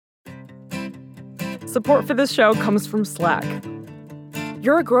Support for this show comes from Slack.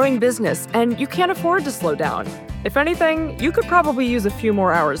 You're a growing business, and you can't afford to slow down. If anything, you could probably use a few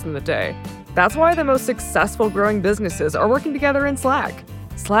more hours in the day. That's why the most successful growing businesses are working together in Slack.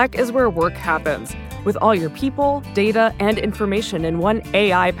 Slack is where work happens, with all your people, data, and information in one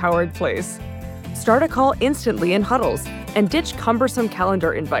AI-powered place. Start a call instantly in huddles and ditch cumbersome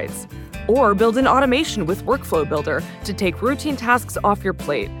calendar invites. Or build an automation with Workflow Builder to take routine tasks off your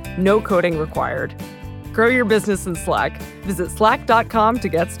plate. No coding required. Grow your business in Slack. Visit slack.com to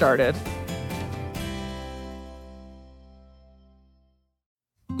get started.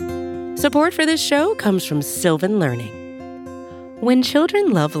 Support for this show comes from Sylvan Learning. When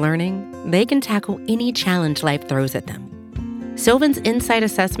children love learning, they can tackle any challenge life throws at them. Sylvan's Insight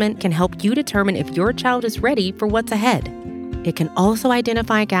Assessment can help you determine if your child is ready for what's ahead. It can also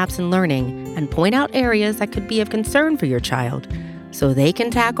identify gaps in learning and point out areas that could be of concern for your child so they can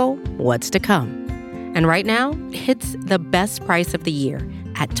tackle what's to come. And right now, it's the best price of the year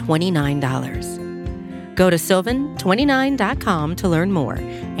at $29. Go to sylvan29.com to learn more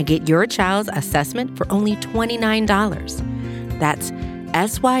and get your child's assessment for only $29. That's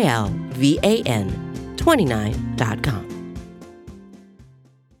SYLVAN 29.com.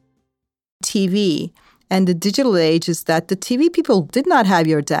 TV and the digital age is that the TV people did not have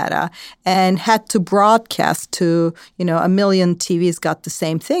your data and had to broadcast to, a million TVs got the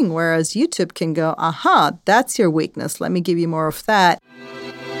same thing, whereas YouTube can go, that's your weakness. Let me give you more of that.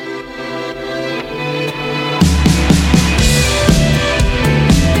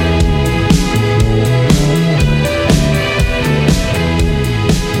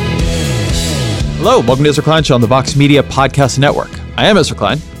 Hello, welcome to Ezra Klein Show on the Vox Media Podcast Network. I am Ezra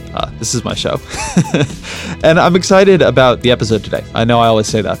Klein. This is my show. And I'm excited about the episode today. I know I always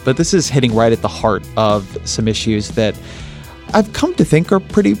say that, but this is hitting right at the heart of some issues that I've come to think are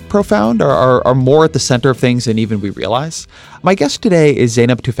pretty profound, or are more at the center of things than even we realize. My guest today is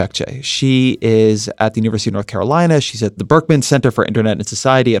Zeynep Tufekci. She is at the University of North Carolina. She's at the Berkman Center for Internet and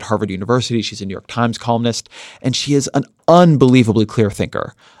Society at Harvard University. She's a New York Times columnist, and she is an unbelievably clear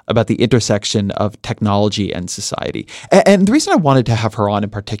thinker about the intersection of technology and society. And the reason I wanted to have her on in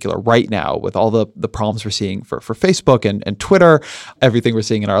particular right now, with all the problems we're seeing for Facebook and Twitter, everything we're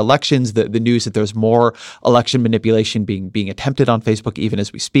seeing in our elections, the news that there's more election manipulation being attempted on Facebook even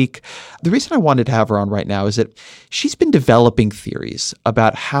as we speak. The reason I wanted to have her on right now is that she's been developing theories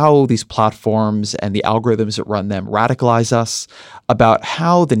about how these platforms and the algorithms that run them radicalize us, about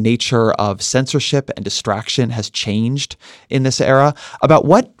how the nature of censorship and distraction has changed in this era, about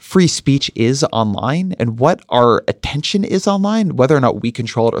what free speech is online and what our attention is online, whether or not we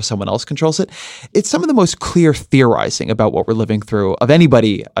control it or someone else controls it. It's some of the most clear theorizing about what we're living through of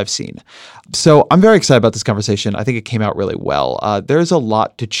anybody I've seen. So I'm very excited about this conversation. I think it came out really well. There's a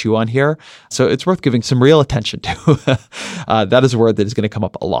lot to chew on here, so it's worth giving some real attention to. That is a word that is going to come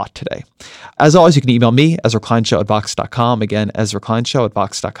up a lot today. As always, you can email me, EzraKleinShow@Vox.com. Again,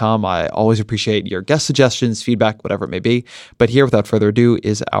 EzraKleinShow@Vox.com. I always appreciate your guest suggestions, feedback, whatever it may be. But here, without further ado,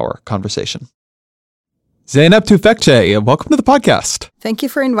 is our conversation. Zeynep Tufekci, welcome to the podcast. Thank you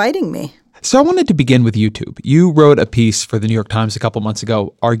for inviting me. So I wanted to begin with YouTube. You wrote a piece for the New York Times a couple months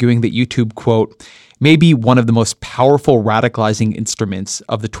ago arguing that YouTube, quote, may be one of the most powerful radicalizing instruments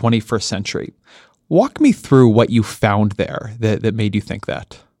of the 21st century. Walk me through what you found there that made you think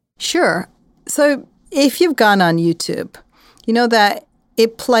that. Sure. So if you've gone on YouTube, you know that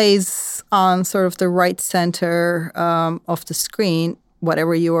it plays on sort of the right center of the screen,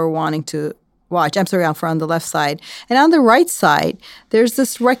 whatever you are wanting to watch. I'm sorry, on the left side. And on the right side, there's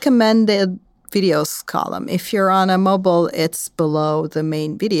this recommended videos column. If you're on a mobile, it's below the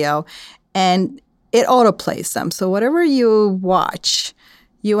main video, and it autoplays them. So whatever you watch,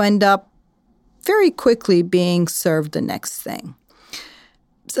 you end up very quickly being served the next thing.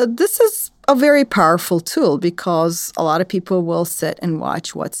 So this is a very powerful tool because a lot of people will sit and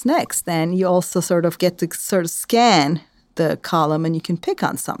watch what's next. And you also sort of get to sort of scan the column and you can pick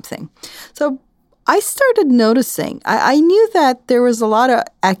on something. So I started noticing, I knew that there was a lot of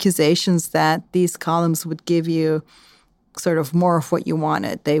accusations that these columns would give you sort of more of what you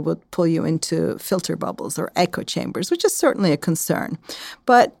wanted. They would pull you into filter bubbles or echo chambers, which is certainly a concern.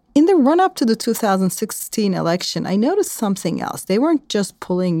 But in the run-up to the 2016 election, I noticed something else. They weren't just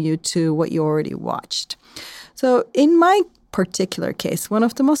pulling you to what you already watched. So in my particular case, one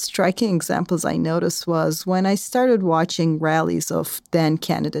of the most striking examples I noticed was when I started watching rallies of then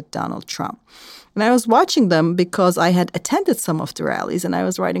candidate Donald Trump. And I was watching them because I had attended some of the rallies and I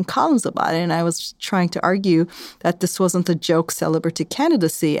was writing columns about it. And I was trying to argue that this wasn't a joke celebrity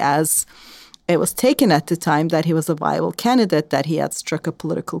candidacy as it was taken at the time that he was a viable candidate, that he had struck a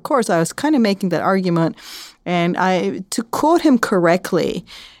political course. I was kind of making that argument. And to quote him correctly,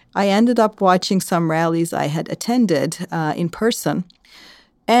 I ended up watching some rallies I had attended in person.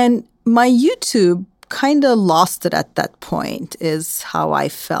 And my YouTube kind of lost it at that point, is how I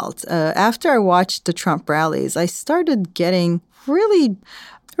felt. After I watched the Trump rallies, I started getting really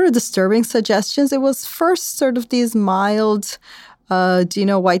sort of disturbing suggestions. It was first sort of these mild, do you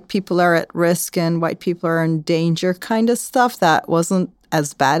know white people are at risk and white people are in danger kind of stuff that wasn't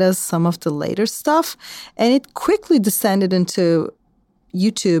as bad as some of the later stuff. And it quickly descended into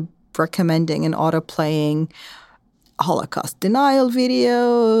YouTube recommending and autoplaying Holocaust denial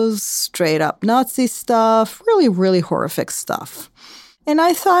videos, straight up Nazi stuff, really, really horrific stuff. And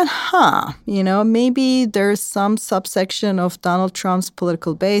I thought, maybe there's some subsection of Donald Trump's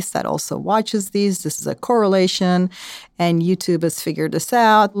political base that also watches these. This is a correlation, and YouTube has figured this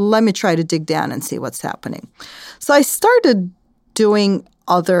out. Let me try to dig down and see what's happening. So I started doing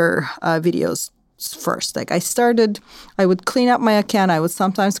other videos first. I would clean up my account. I would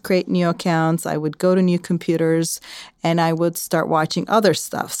sometimes create new accounts. I would go to new computers and I would start watching other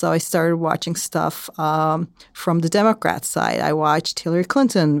stuff. So I started watching stuff from the Democrat side. I watched Hillary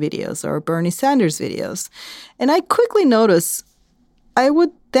Clinton videos or Bernie Sanders videos. And I quickly noticed I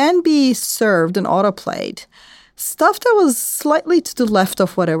would then be served and autoplayed stuff that was slightly to the left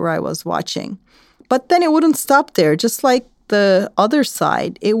of whatever I was watching. But then it wouldn't stop there. Just like the other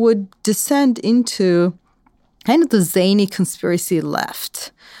side, it would descend into kind of the zany conspiracy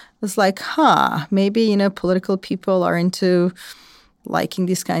left. It's like, maybe, political people are into liking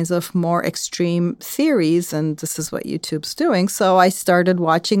these kinds of more extreme theories, and this is what YouTube's doing. So I started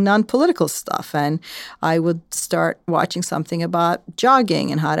watching non-political stuff, and I would start watching something about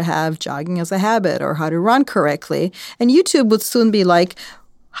jogging and how to have jogging as a habit or how to run correctly. And YouTube would soon be like,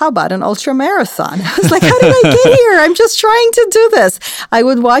 how about an ultra marathon? I was like, how did I get here? I'm just trying to do this. I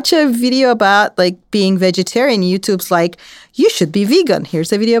would watch a video about being vegetarian. YouTube's like, you should be vegan.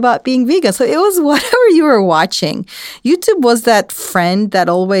 Here's a video about being vegan. So it was whatever you were watching. YouTube was that friend that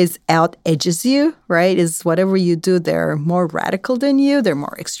always out-edges you, right? Is whatever you do, they're more radical than you. They're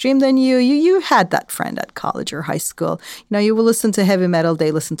more extreme than you. You had that friend at college or high school. You will listen to heavy metal,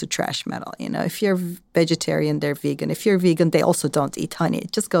 they listen to trash metal. If you're vegetarian, they're vegan. If you're vegan, they also don't eat honey.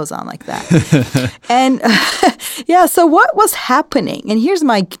 It just goes on like that. And so what was happening, and here's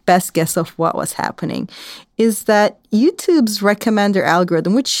my best guess of what was happening, is that YouTube's recommender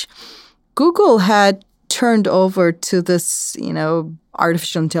algorithm, which Google had turned over to this,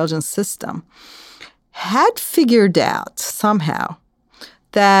 artificial intelligence system, had figured out somehow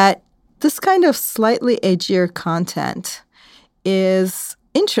that this kind of slightly edgier content is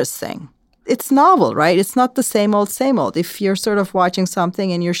interesting. It's novel, right? It's not the same old, same old. If you're sort of watching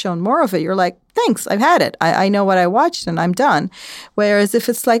something and you're shown more of it, you're like, thanks, I've had it. I know what I watched and I'm done. Whereas if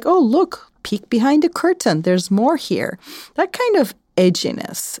it's like, oh, look, peek behind the curtain, there's more here. That kind of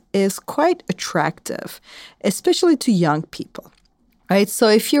edginess is quite attractive, especially to young people, right? So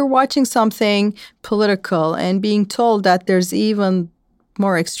if you're watching something political and being told that there's even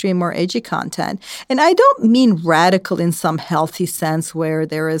more extreme, more edgy content. And I don't mean radical in some healthy sense where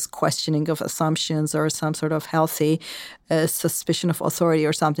there is questioning of assumptions or some sort of healthy suspicion of authority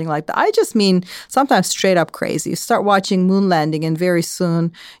or something like that. I just mean sometimes straight up crazy. You start watching moon landing and very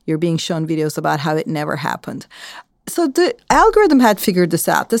soon you're being shown videos about how it never happened. So the algorithm had figured this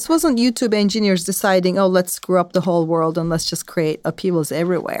out. This wasn't YouTube engineers deciding, oh, let's screw up the whole world and let's just create upheavals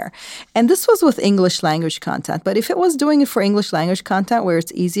everywhere. And this was with English language content. But if it was doing it for English language content where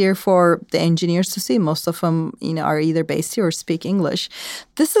it's easier for the engineers to see, most of them, are either based here or speak English,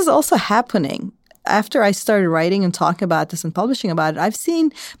 this is also happening. After I started writing and talking about this and publishing about it, I've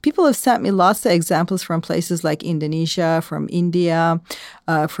seen people have sent me lots of examples from places like Indonesia, from India,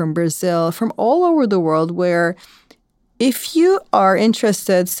 from Brazil, from all over the world where if you are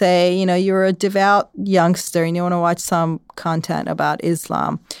interested, say, you're a devout youngster and you want to watch some content about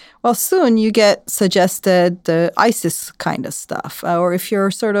Islam, well, soon you get suggested the ISIS kind of stuff. Or if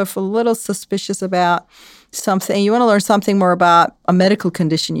you're sort of a little suspicious about something, you want to learn something more about a medical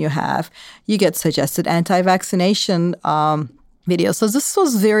condition you have, you get suggested anti-vaccination videos. So this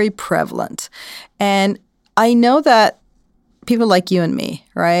was very prevalent. And I know that people like you and me,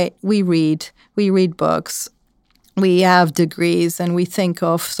 right, we read books. We have degrees and we think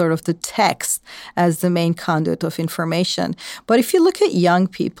of sort of the text as the main conduit of information. But if you look at young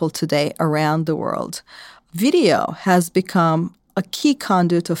people today around the world, video has become a key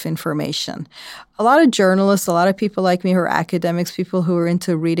conduit of information. A lot of journalists, a lot of people like me who are academics, people who are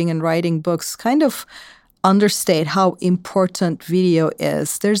into reading and writing books, kind of understate how important video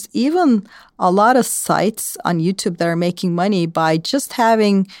is. There's even a lot of sites on YouTube that are making money by just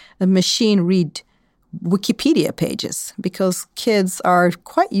having a machine read Wikipedia pages, because kids are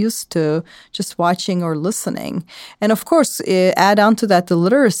quite used to just watching or listening. And of course, add on to that the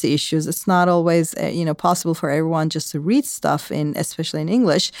literacy issues. It's not always possible for everyone just to read stuff, especially in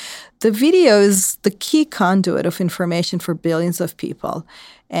English. The video is the key conduit of information for billions of people.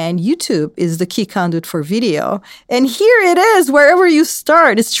 And YouTube is the key conduit for video. And here it is, wherever you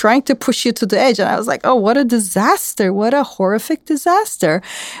start, it's trying to push you to the edge. And I was like, oh, what a disaster. What a horrific disaster.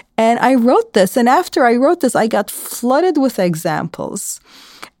 And I wrote this. And after I wrote this, I got flooded with examples.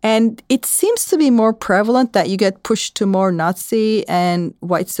 And it seems to be more prevalent that you get pushed to more Nazi and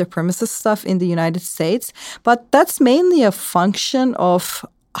white supremacist stuff in the United States. But that's mainly a function of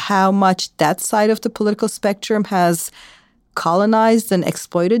how much that side of the political spectrum has colonized and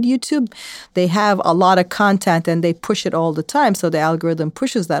exploited YouTube. They have a lot of content and they push it all the time, so the algorithm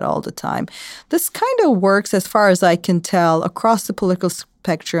pushes that all the time. This kind of works, as far as I can tell, across the political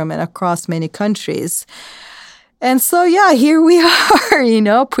spectrum and across many countries. And so, yeah, here we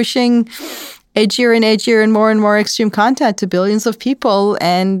are, pushing edgier and edgier and more extreme content to billions of people,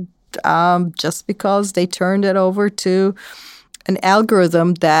 and just because they turned it over to an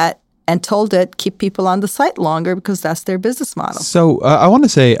algorithm and told it keep people on the site longer because that's their business model. So I want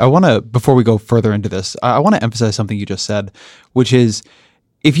to, before we go further into this, I want to emphasize something you just said, which is,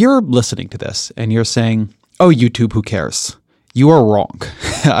 if you're listening to this and you're saying, oh, YouTube, who cares? You are wrong.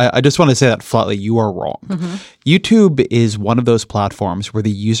 I just want to say that flatly. You are wrong. Mm-hmm. YouTube is one of those platforms where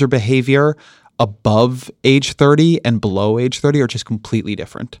the user behavior above age 30 and below age 30 are just completely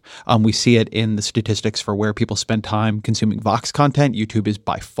different. We see it in the statistics for where people spend time consuming Vox content. YouTube is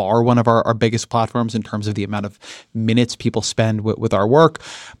by far one of our biggest platforms in terms of the amount of minutes people spend with our work.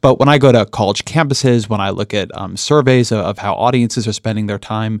 But when I go to college campuses, when I look at surveys of how audiences are spending their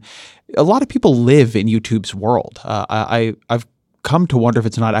time, a lot of people live in YouTube's world. I've come to wonder if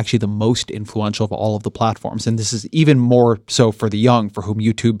it's not actually the most influential of all of the platforms. And this is even more so for the young, for whom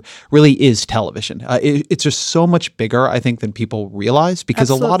YouTube really is television. It's just so much bigger, I think, than people realize,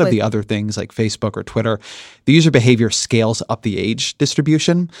 because Absolutely. A lot of the other things like Facebook or Twitter, the user behavior scales up the age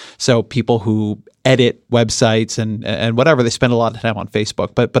distribution. So people who edit websites and whatever, they spend a lot of time on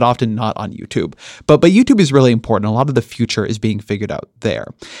Facebook, but often not on YouTube. But YouTube is really important. A lot of the future is being figured out there.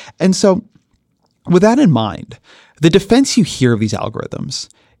 And so with that in mind, the defense you hear of these algorithms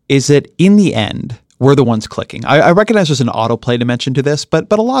is that in the end, we're the ones clicking. I recognize there's an autoplay dimension to this,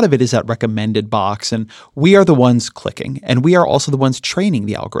 but a lot of it is that recommended box, and we are the ones clicking, and we are also the ones training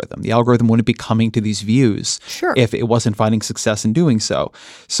the algorithm. The algorithm wouldn't be coming to these views if it wasn't finding success in doing so.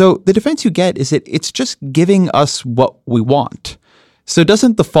 So the defense you get is that it's just giving us what we want. So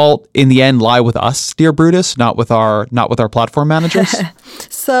doesn't the fault in the end lie with us, dear Brutus, not with our platform managers?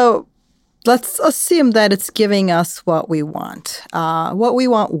 So let's assume that it's giving us what we want. What we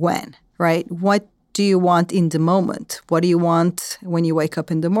want when, right? What do you want in the moment? What do you want when you wake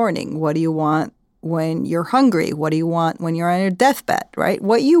up in the morning? What do you want when you're hungry? What do you want when you're on your deathbed, right?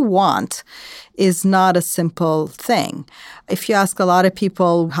 What you want is not a simple thing. If you ask a lot of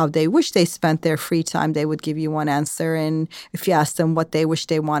people how they wish they spent their free time, they would give you one answer. And if you ask them what they wish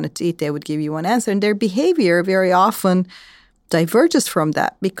they wanted to eat, they would give you one answer. And their behavior very often diverges from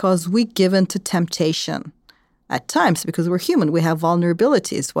that because we give in to temptation at times because we're human. We have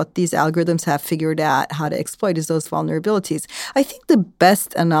vulnerabilities. What these algorithms have figured out how to exploit is those vulnerabilities. I think the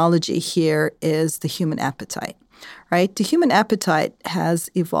best analogy here is the human appetite, right? The human appetite has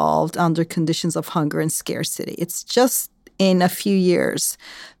evolved under conditions of hunger and scarcity. It's just in a few years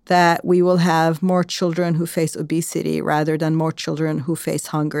that we will have more children who face obesity rather than more children who face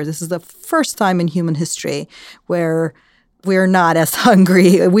hunger. This is the first time in human history where we're not as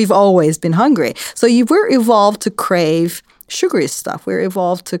hungry. We've always been hungry. So we're evolved to crave sugary stuff. We're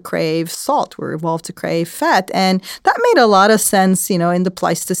evolved to crave salt. We're evolved to crave fat. And that made a lot of sense, in the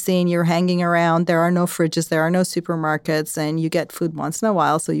Pleistocene. You're hanging around. There are no fridges. There are no supermarkets. And you get food once in a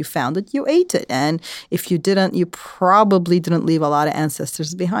while. So you found it. You ate it. And if you didn't, you probably didn't leave a lot of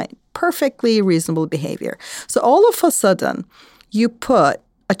ancestors behind. Perfectly reasonable behavior. So all of a sudden, you put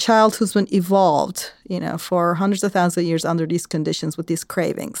a child who's been evolved, for hundreds of thousands of years under these conditions with these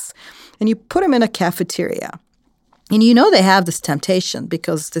cravings, and you put them in a cafeteria, and they have this temptation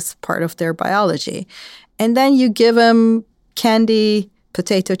because this is part of their biology, and then you give them candy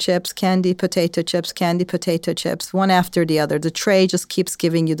potato chips, candy, potato chips, candy, potato chips, one after the other. The tray just keeps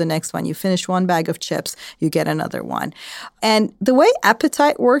giving you the next one. You finish one bag of chips, you get another one. And the way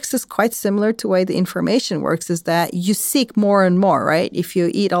appetite works is quite similar to the way the information works, is that you seek more and more, right? If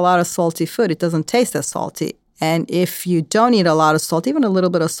you eat a lot of salty food, it doesn't taste as salty. And if you don't eat a lot of salt, even a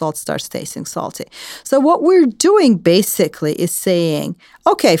little bit of salt starts tasting salty. So what we're doing basically is saying,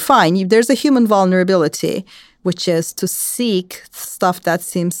 okay, fine, there's a human vulnerability, which is to seek stuff that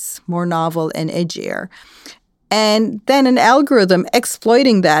seems more novel and edgier. And then an algorithm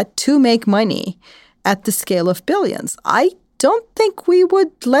exploiting that to make money at the scale of billions. I don't think we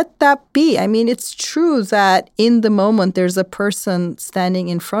would let that be. I mean, it's true that in the moment there's a person standing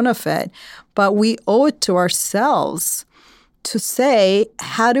in front of it, but we owe it to ourselves to say,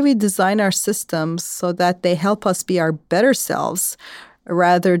 how do we design our systems so that they help us be our better selves,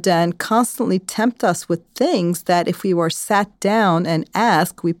 rather than constantly tempt us with things that if we were sat down and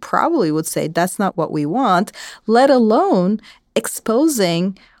asked, we probably would say that's not what we want, let alone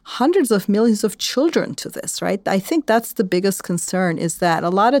exposing hundreds of millions of children to this, right? I think that's the biggest concern, is that a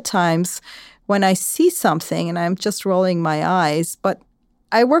lot of times when I see something and I'm just rolling my eyes, but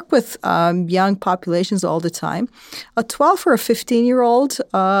I work with young populations all the time. A 12 or a 15-year-old,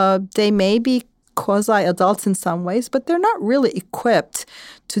 they may be quasi-adults in some ways, but they're not really equipped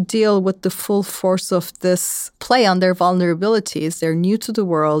to deal with the full force of this play on their vulnerabilities. They're new to the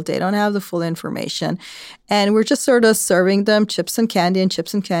world. They don't have the full information. And we're just sort of serving them chips and candy and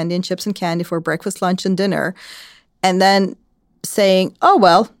chips and candy and chips and candy for breakfast, lunch, and dinner. And then saying, oh,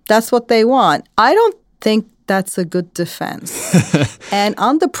 well, that's what they want. I don't think that's a good defense. And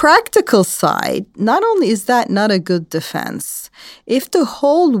on the practical side, not only is that not a good defense, if the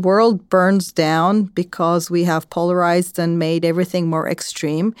whole world burns down because we have polarized and made everything more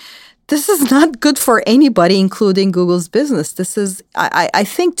extreme, this is not good for anybody, including Google's business. This is, I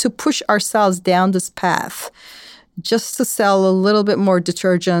think, to push ourselves down this path just to sell a little bit more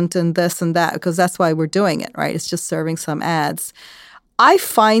detergent and this and that, because that's why we're doing it, right? It's just serving some ads. I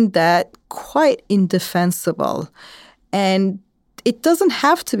find that quite indefensible, and it doesn't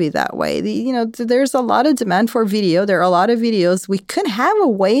have to be that way. There's a lot of demand for video. There are a lot of videos. We can have a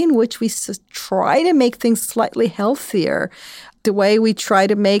way in which we try to make things slightly healthier, the way we try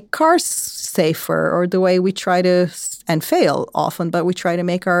to make cars safer, or the way we try to, and fail often, but we try to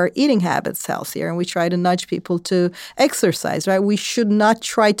make our eating habits healthier, and we try to nudge people to exercise, right? We should not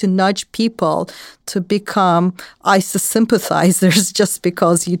try to nudge people to become ISIS sympathizers just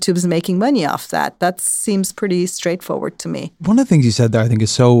because YouTube's making money off that. That seems pretty straightforward to me. One of the things you said there I think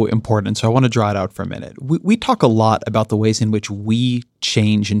is so important, so I want to draw it out for a minute. We talk a lot about the ways in which we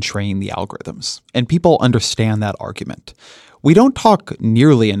change and train the algorithms, and people understand that argument. We don't talk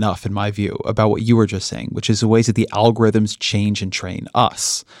nearly enough, in my view, about what you were just saying, which is the ways that the algorithms change and train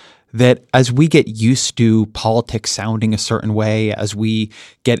us. That as we get used to politics sounding a certain way, as we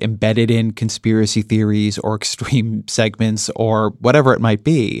get embedded in conspiracy theories or extreme segments or whatever it might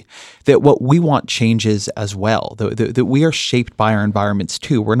be, that what we want changes as well, that we are shaped by our environments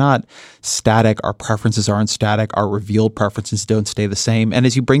too. We're not static. Our preferences aren't static. Our revealed preferences don't stay the same. And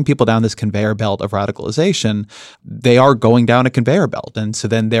as you bring people down this conveyor belt of radicalization, they are going down a conveyor belt. And so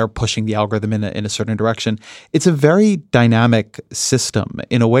then they're pushing the algorithm in a certain direction. It's a very dynamic system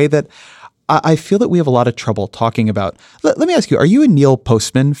in a way that I feel that we have a lot of trouble talking about. Let me ask you, are you a Neil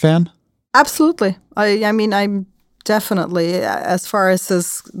Postman fan? Absolutely. I mean, I'm definitely, as far as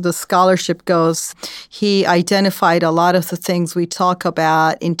the scholarship goes, he identified a lot of the things we talk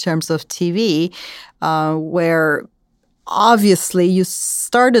about in terms of TV, where obviously you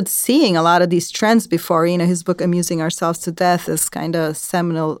started seeing a lot of these trends before. His book Amusing Ourselves to Death is kind of a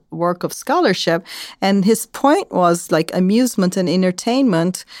seminal work of scholarship. And his point was like amusement and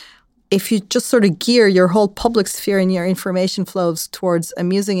entertainment. If you just sort of gear your whole public sphere and your information flows towards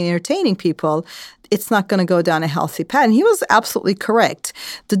amusing and entertaining people, it's not going to go down a healthy path. And he was absolutely correct.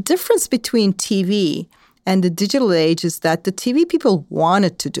 The difference between TV and the digital age is that the TV people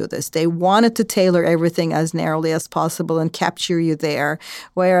wanted to do this. They wanted to tailor everything as narrowly as possible and capture you there,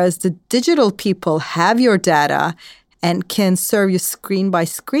 whereas the digital people have your data and can serve you screen by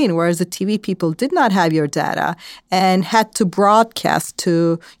screen, whereas the TV people did not have your data and had to broadcast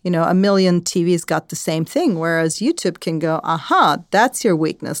to, a million TVs got the same thing, whereas YouTube can go, aha, that's your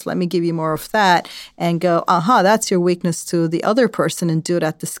weakness. Let me give you more of that, and go, aha, that's your weakness to the other person, and do it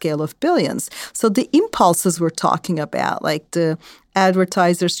at the scale of billions. So the impulses we're talking about, like the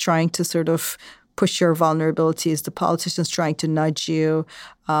advertisers trying to sort of push your vulnerabilities, the politicians trying to nudge you,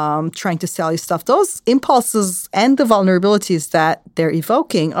 trying to sell you stuff. Those impulses and the vulnerabilities that they're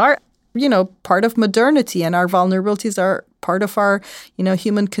evoking are, part of modernity, and our vulnerabilities are part of our,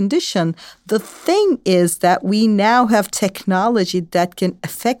 human condition. The thing is that we now have technology that can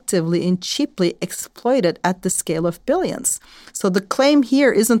effectively and cheaply exploit it at the scale of billions. So the claim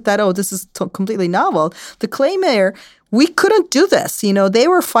here isn't that, this is completely novel. The claim here, we couldn't do this. They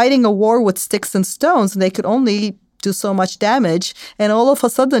were fighting a war with sticks and stones, and they could only do so much damage. And all of a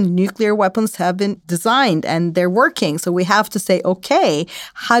sudden, nuclear weapons have been designed and they're working. So we have to say, okay,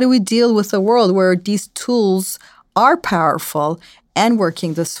 how do we deal with a world where these tools are powerful and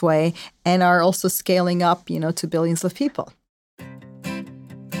working this way and are also scaling up, to billions of people?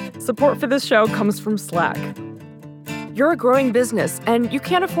 Support for this show comes from Slack. You're a growing business and you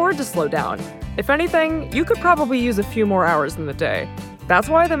can't afford to slow down. If anything, you could probably use a few more hours in the day. That's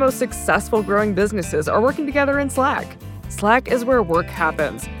why the most successful growing businesses are working together in Slack. Slack is where work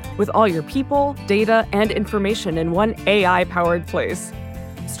happens, with all your people, data, and information in one AI-powered place.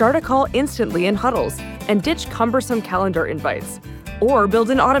 Start a call instantly in huddles and ditch cumbersome calendar invites. Or build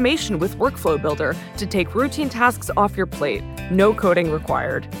an automation with Workflow Builder to take routine tasks off your plate. No coding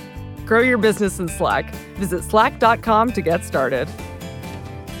required. Grow your business in Slack. Visit slack.com to get started.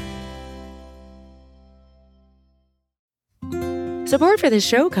 Support for this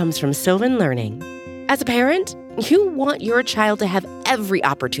show comes from Sylvan Learning. As a parent, you want your child to have every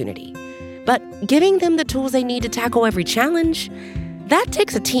opportunity, but giving them the tools they need to tackle every challenge, that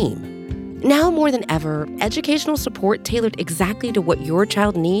takes a team. Now more than ever, educational support tailored exactly to what your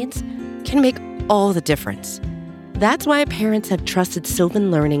child needs can make all the difference. That's why parents have trusted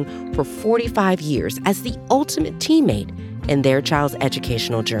Sylvan Learning for 45 years as the ultimate teammate in their child's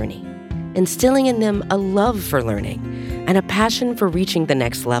educational journey, instilling in them a love for learning and a passion for reaching the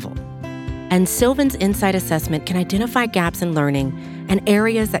next level. And Sylvan's Insight Assessment can identify gaps in learning and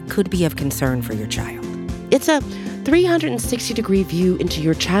areas that could be of concern for your child. It's a 360-degree view into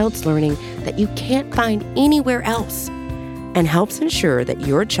your child's learning that you can't find anywhere else, and helps ensure that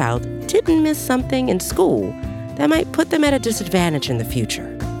your child didn't miss something in school that might put them at a disadvantage in the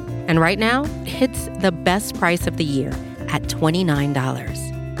future. And right now, it's the best price of the year at $29.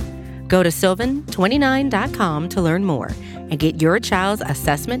 Go to sylvan29.com to learn more and get your child's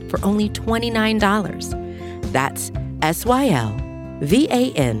assessment for only $29. That's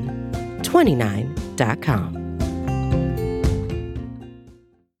SYLVAN29.com.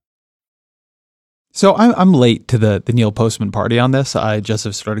 So I'm late to the Neil Postman party on this. I just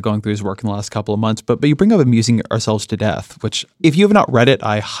have started going through his work in the last couple of months. But you bring up Amusing Ourselves to Death, which if you have not read it,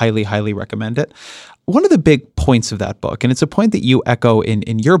 I highly, highly recommend it. One of the big points of that book, and it's a point that you echo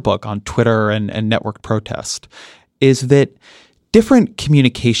in your book on Twitter and network protest, is that different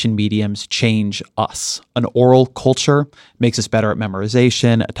communication mediums change us. An oral culture makes us better at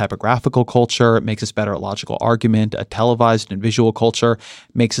memorization. A typographical culture makes us better at logical argument. A televised and visual culture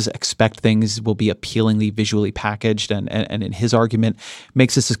makes us expect things will be appealingly visually packaged. And in his argument,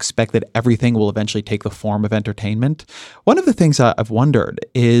 makes us expect that everything will eventually take the form of entertainment. One of the things I've wondered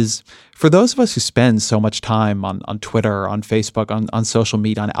is, for those of us who spend so much time on Twitter, on Facebook, on social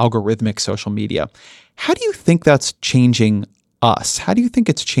media, on algorithmic social media, how do you think that's changing us? How do you think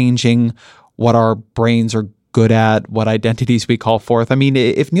it's changing what our brains are good at, what identities we call forth? I mean,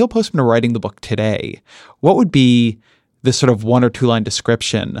 if Neil Postman were writing the book today, what would be the sort of 1 or 2 line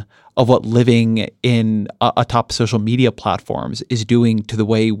description of what living in atop social media platforms is doing to the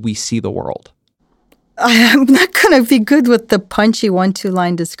way we see the world? I'm not going to be good with the punchy 1-2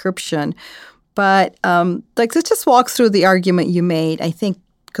 line description, but let's just walk through the argument you made, I think,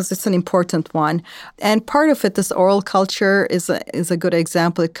 because it's an important one. And part of it, this oral culture, is a good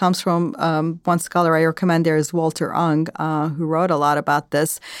example. It comes from one scholar I recommend there is Walter Ung, who wrote a lot about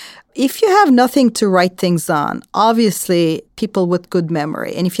this. If you have nothing to write things on, obviously people with good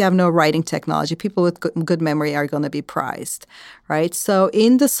memory, and if you have no writing technology, people with good memory are going to be prized, right? So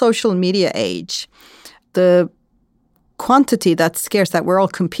in the social media age, the quantity that's scarce that we're all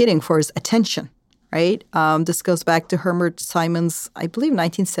competing for is attention. Right? This goes back to Herbert Simon's, I believe,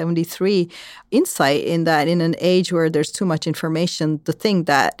 1973 insight in that in an age where there's too much information, the thing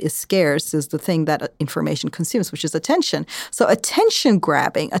that is scarce is the thing that information consumes, which is attention. So attention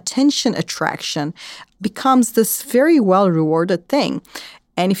grabbing, attention attraction becomes this very well-rewarded thing.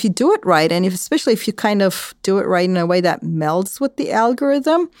 And if you do it right, and especially if you kind of do it right in a way that melds with the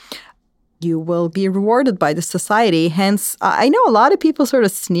algorithm, you will be rewarded by the society. Hence, I know a lot of people sort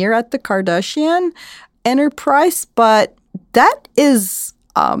of sneer at the Kardashian enterprise, but that is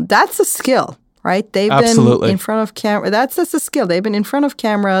that's a skill, right? They've Absolutely. been in front of camera. That's a skill. They've been in front of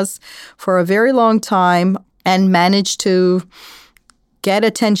cameras for a very long time and managed to get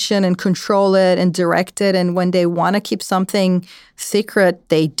attention and control it and direct it. And when they want to keep something secret,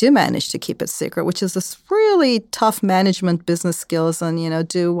 they do manage to keep it secret, which is this really tough management business skills and,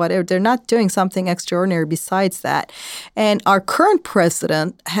 do whatever. They're not doing something extraordinary besides that. And our current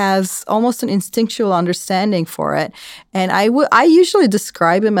president has almost an instinctual understanding for it. And I usually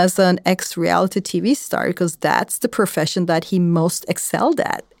describe him as an ex-reality TV star because that's the profession that he most excelled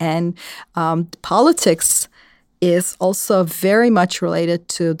at. And politics is also very much related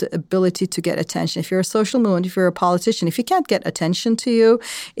to the ability to get attention. If you're a social movement, if you're a politician, if you can't get attention to you,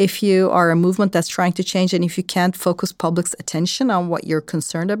 if you are a movement that's trying to change, and if you can't focus public's attention on what you're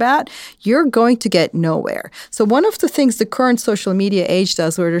concerned about, you're going to get nowhere. So one of the things the current social media age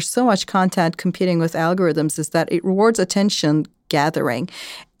does, where there's so much content competing with algorithms, is that it rewards attention gathering.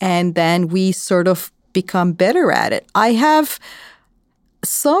 And then we sort of become better at it. I have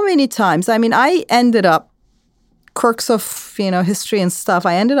so many times, I ended up, quirks of history and stuff,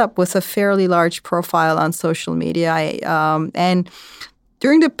 I ended up with a fairly large profile on social media. And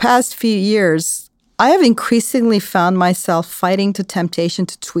during the past few years, I have increasingly found myself fighting the temptation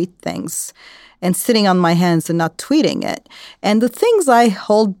to tweet things and sitting on my hands and not tweeting it. And the things I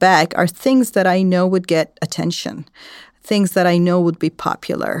hold back are things that I know would get attention, things that I know would be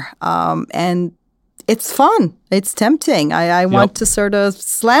popular. And it's fun. It's tempting. I want to sort of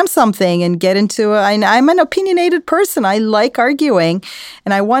slam something and get into it. I'm an opinionated person. I like arguing,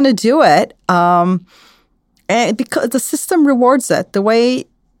 and I want to do it and because the system rewards it. The way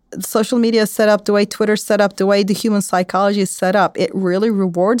social media is set up, the way Twitter's set up, the way the human psychology is set up, it really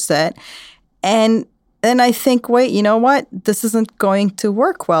rewards it. And then I think, wait, you know what? This isn't going to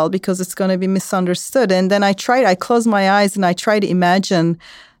work well because it's going to be misunderstood. And then I close my eyes and I try to imagine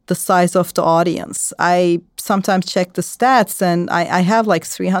the size of the audience. I sometimes check the stats, and I have like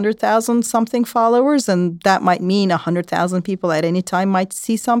 300,000 something followers, and that might mean 100,000 people at any time might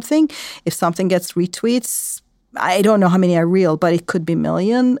see something. If something gets retweets, I don't know how many are real, but it could be a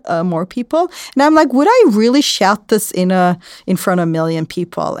million more people. And I'm like, would I really shout this in front of a million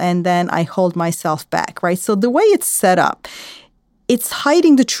people? And then I hold myself back, right? So the way it's set up, it's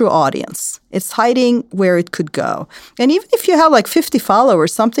hiding the true audience. It's hiding where it could go. And even if you have like 50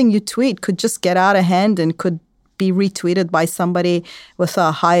 followers, something you tweet could just get out of hand and could be retweeted by somebody with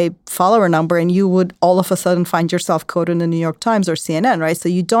a high follower number, and you would all of a sudden find yourself quoted in the New York Times or CNN, right? So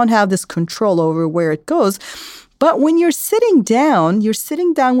you don't have this control over where it goes. But when you're sitting down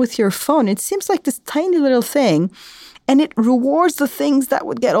with your phone, it seems like this tiny little thing, and it rewards the things that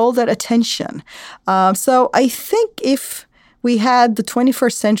would get all that attention. So I think if we had the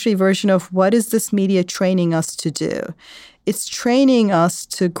 21st century version of what is this media training us to do? It's training us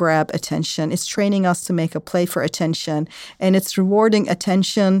to grab attention. It's training us to make a play for attention. And it's rewarding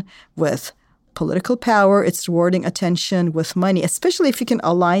attention with political power. It's rewarding attention with money, especially if you can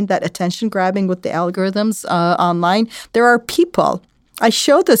align that attention grabbing with the algorithms online. There are people. I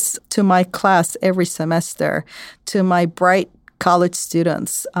show this to my class every semester, to my bright college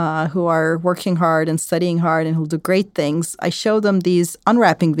students who are working hard and studying hard and who'll do great things. I show them these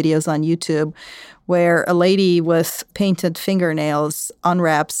unwrapping videos on YouTube where a lady with painted fingernails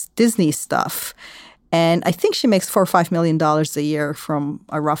unwraps Disney stuff. And I think she makes $4 or $5 million a year from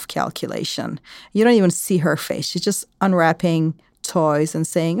a rough calculation. You don't even see her face. She's just unwrapping toys and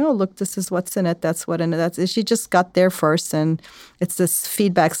saying, oh, look, this is what's in it. That's what in it. She just got there first. And it's this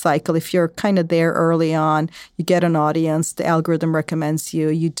feedback cycle. If you're kind of there early on, you get an audience, the algorithm recommends you,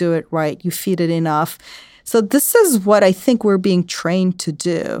 you do it right, you feed it enough. So this is what I think we're being trained to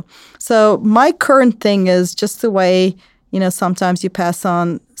do. So my current thing is just the way, sometimes you pass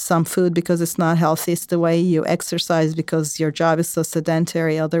on some food because it's not healthy. It's the way you exercise because your job is so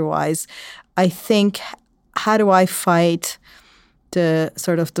sedentary otherwise. I think, how do I fight the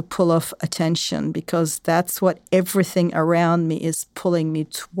sort of the pull of attention, because that's what everything around me is pulling me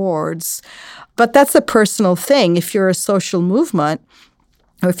towards. But that's a personal thing. If you're a social movement,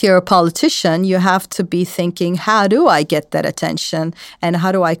 or if you're a politician, you have to be thinking, how do I get that attention, and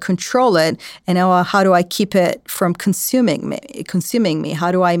how do I control it, and how do I keep it from consuming me?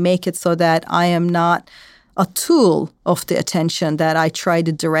 How do I make it so that I am not a tool of the attention that I try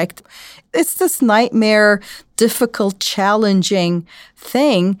to direct? It's this nightmare, difficult, challenging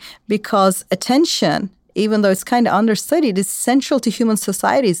thing, because attention, even though it's kind of understudied, is central to human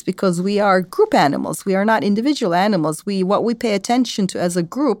societies because we are group animals. We are not individual animals. What we pay attention to as a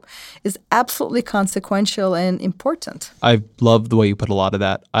group is absolutely consequential and important. I love the way you put a lot of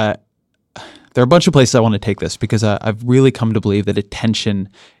that. There are a bunch of places I want to take this because I've really come to believe that attention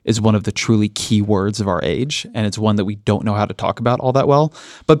is one of the truly key words of our age, and it's one that we don't know how to talk about all that well.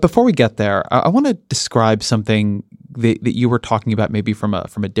 But before we get there, I want to describe something that you were talking about maybe from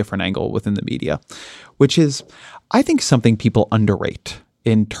a different angle within the media, which is, I think, something people underrate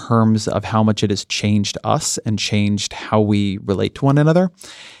in terms of how much it has changed us and changed how we relate to one another,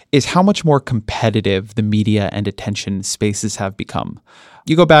 is how much more competitive the media and attention spaces have become.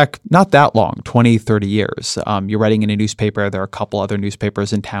 You go back not that long, 20, 30 years. You're writing in a newspaper. There are a couple other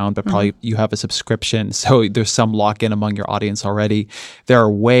newspapers in town, but probably you have a subscription. So there's some lock-in among your audience already. There are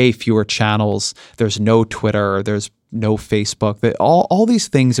way fewer channels. There's no Twitter. There's no Facebook. All these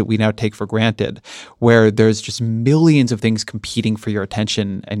things that we now take for granted, where there's just millions of things competing for your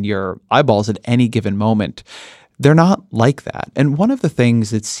attention and your eyeballs at any given moment. They're not like that. And one of the things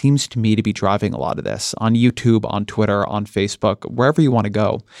that seems to me to be driving a lot of this on YouTube, on Twitter, on Facebook, wherever you want to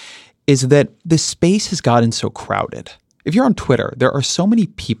go, is that the space has gotten so crowded. If you're on Twitter, there are so many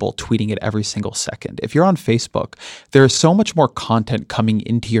people tweeting it every single second. If you're on Facebook, there is so much more content coming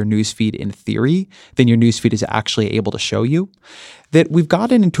into your newsfeed in theory than your newsfeed is actually able to show you, that we've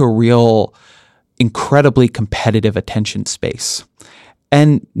gotten into a real incredibly competitive attention space.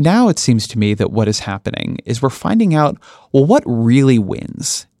 And now it seems to me that what is happening is we're finding out, well, what really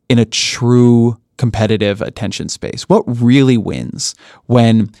wins in a true competitive attention space? What really wins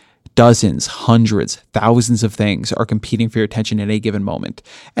when dozens, hundreds, thousands of things are competing for your attention at any given moment?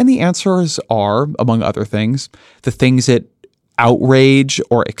 And the answers are, among other things, the things that outrage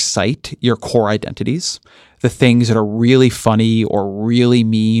or excite your core identities, the things that are really funny or really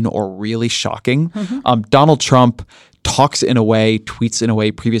mean or really shocking. Donald Trump talks in a way, tweets in a way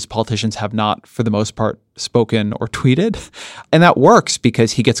previous politicians have not, for the most part, spoken or tweeted. And that works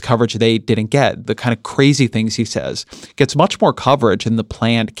because he gets coverage they didn't get. The kind of crazy things he says gets much more coverage than the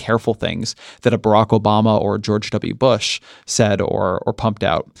planned, careful things that a Barack Obama or George W. Bush said or pumped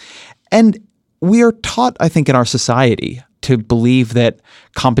out. And we are taught, I think, in our society to believe that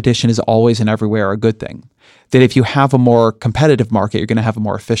competition is always and everywhere a good thing. That if you have a more competitive market, you're going to have a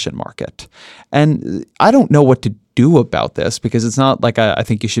more efficient market. And I don't know what to do about this, because it's not like I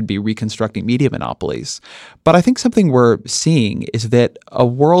think you should be reconstructing media monopolies. But I think something we're seeing is that a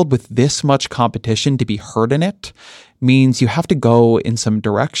world with this much competition, to be heard in it, means you have to go in some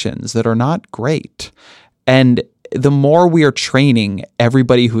directions that are not great. And the more we are training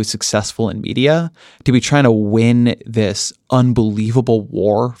everybody who is successful in media to be trying to win this unbelievable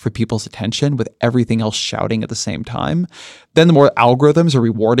war for people's attention with everything else shouting at the same time, then the more algorithms are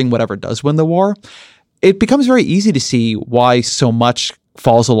rewarding whatever does win the war, it becomes very easy to see why so much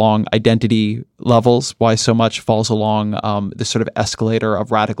falls along identity levels, why so much falls along this sort of escalator of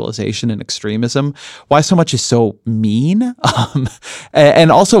radicalization and extremism, why so much is so mean,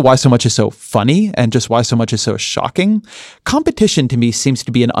 and also why so much is so funny, and just why so much is so shocking. Competition, to me, seems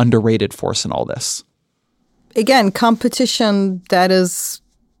to be an underrated force in all this. Again, competition that is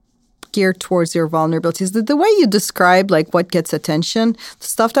geared towards your vulnerabilities. The way you describe like what gets attention, the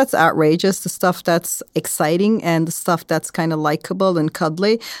stuff that's outrageous, the stuff that's exciting, and the stuff that's kind of likable and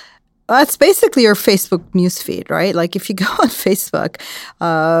cuddly, that's basically your Facebook newsfeed, right? Like if you go on Facebook,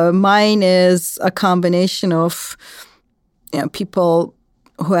 mine is a combination of people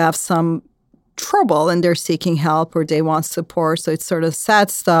who have some trouble and they're seeking help or they want support. So it's sort of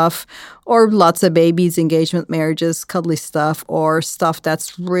sad stuff, or lots of babies, engagement, marriages, cuddly stuff, or stuff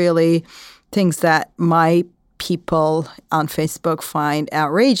that's really things that my people on Facebook find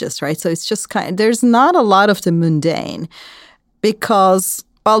outrageous, right? So it's just there's not a lot of the mundane because,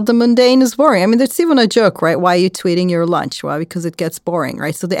 well, the mundane is boring. I mean, it's even a joke, right? Why are you tweeting your lunch? Well, because it gets boring,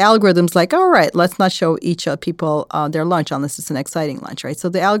 right? So the algorithm's like, all right, let's not show each people their lunch unless it's an exciting lunch, right? So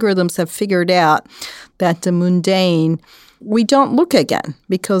the algorithms have figured out that the mundane we don't look again,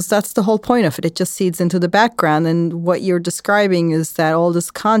 because that's the whole point of it. It just feeds into the background. And what you're describing is that all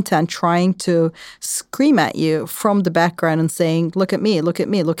this content trying to scream at you from the background and saying, look at me, look at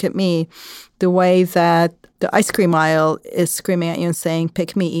me, look at me, the way that the ice cream aisle is screaming at you and saying,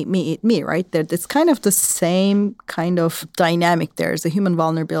 pick me, eat me, right? It's kind of the same kind of dynamic. There's a human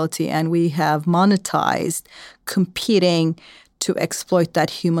vulnerability, and we have monetized competing to exploit that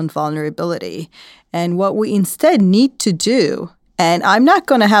human vulnerability. And what we instead need to do, and I'm not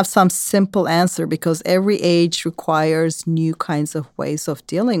going to have some simple answer because every age requires new kinds of ways of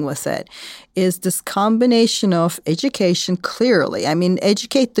dealing with it, is this combination of education clearly. I mean,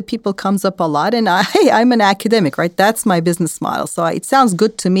 educate the people comes up a lot, and I'm an academic, right? That's my business model. So it sounds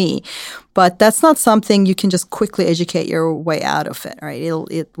good to me, but that's not something you can just quickly educate your way out of it, right?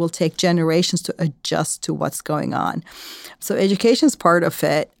 It will take generations to adjust to what's going on. So education is part of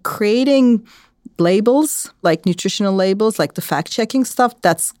it. Creating labels, like nutritional labels, like the fact-checking stuff,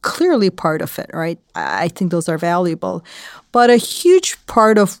 that's clearly part of it, right? I think those are valuable. But a huge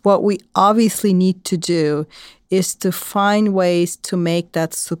part of what we obviously need to do is to find ways to make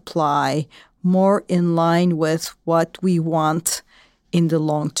that supply more in line with what we want in the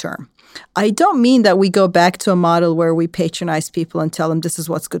long term. I don't mean that we go back to a model where we patronize people and tell them this is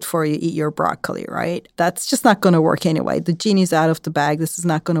what's good for you, eat your broccoli, right? That's just not going to work anyway. The genie's out of the bag. This is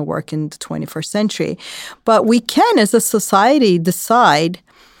not going to work in the 21st century. But we can, as a society, decide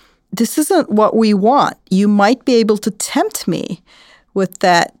this isn't what we want. You might be able to tempt me with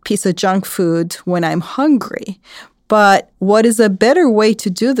that piece of junk food when I'm hungry. But what is a better way to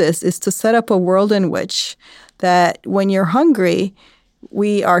do this is to set up a world in which that when you're hungry,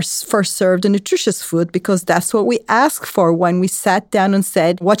 we are first served a nutritious food because that's what we asked for when we sat down and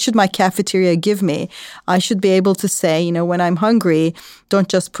said, what should my cafeteria give me? I should be able to say, when I'm hungry, don't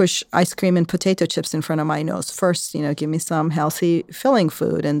just push ice cream and potato chips in front of my nose. First, give me some healthy filling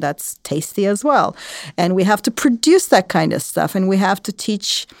food, and that's tasty as well. And we have to produce that kind of stuff, and we have to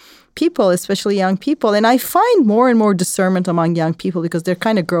teach people, especially young people. And I find more and more discernment among young people because they're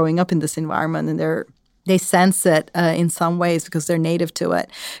kind of growing up in this environment, and they sense it in some ways because they're native to it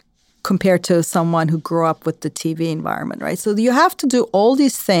compared to someone who grew up with the TV environment, right? So you have to do all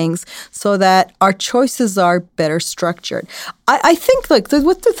these things so that our choices are better structured. I think,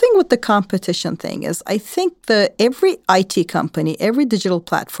 the thing with the competition thing is, I think every IT company, every digital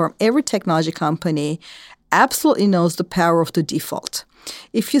platform, every technology company absolutely knows the power of the default.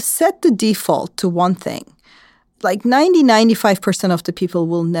 If you set the default to one thing, like 95% of the people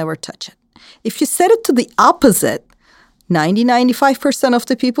will never touch it. If you set it to the opposite, 95% of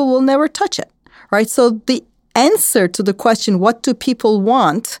the people will never touch it, right? So the answer to the question, what do people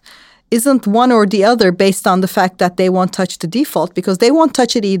want, isn't one or the other based on the fact that they won't touch the default, because they won't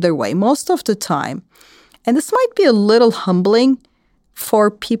touch it either way most of the time. And this might be a little humbling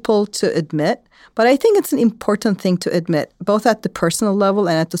for people to admit, but I think it's an important thing to admit, both at the personal level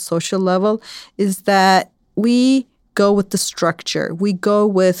and at the social level, is that we go with the structure. We go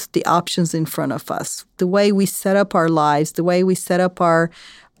with the options in front of us. The way we set up our lives, the way we set up our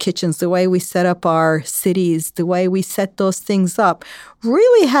kitchens, the way we set up our cities, the way we set those things up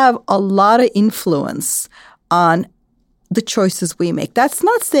really have a lot of influence on the choices we make. That's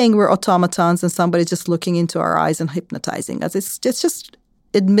not saying we're automatons and somebody's just looking into our eyes and hypnotizing us. It's just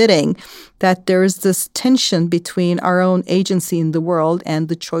admitting that there is this tension between our own agency in the world and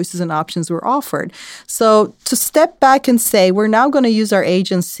the choices and options we're offered. So to step back and say, we're now going to use our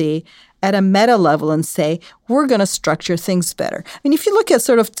agency at a meta level and say, we're going to structure things better. I mean, if you look at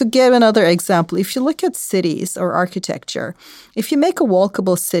to give another example, if you look at cities or architecture, if you make a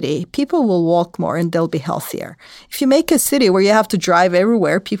walkable city, people will walk more and they'll be healthier. If you make a city where you have to drive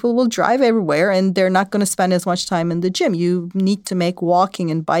everywhere, people will drive everywhere and they're not going to spend as much time in the gym. You need to make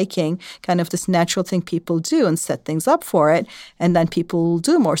walking and biking kind of this natural thing people do and set things up for it, and then people will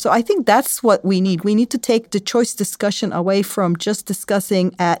do more. So I think that's what we need. We need to take the choice discussion away from just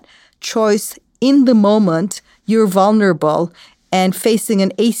discussing at choice in the moment you're vulnerable and facing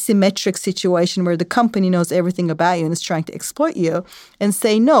an asymmetric situation where the company knows everything about you and is trying to exploit you, and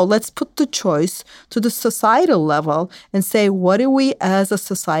say, no, let's put the choice to the societal level and say, what do we as a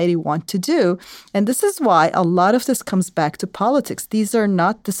society want to do? And this is why a lot of this comes back to politics. These are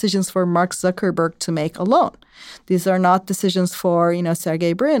not decisions for Mark Zuckerberg to make alone. These are not decisions for,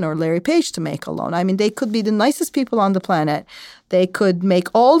 Sergey Brin or Larry Page to make alone. I mean, they could be the nicest people on the planet. They could make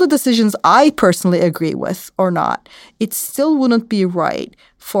all the decisions I personally agree with or not. It still wouldn't be right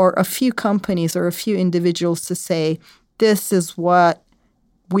for a few companies or a few individuals to say, this is what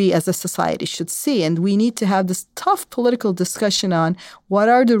we as a society should see. And we need to have this tough political discussion on what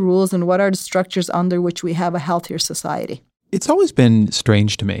are the rules and what are the structures under which we have a healthier society. It's always been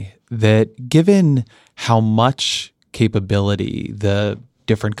strange to me that given how much capability the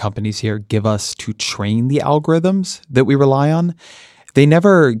different companies here give us to train the algorithms that we rely on, they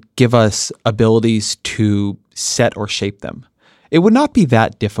never give us abilities to set or shape them. It would not be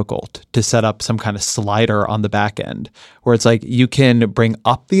that difficult to set up some kind of slider on the back end where it's like you can bring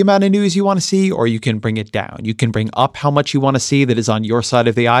up the amount of news you want to see, or you can bring it down. You can bring up how much you want to see that is on your side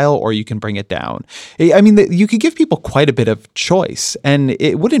of the aisle, or you can bring it down. I mean, you could give people quite a bit of choice, and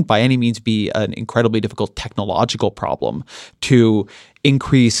it wouldn't by any means be an incredibly difficult technological problem to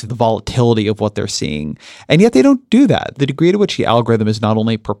increase the volatility of what they're seeing. And yet they don't do that. The degree to which the algorithm is not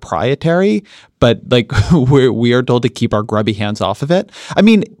only proprietary, but we are told to keep our grubby hands off of it. I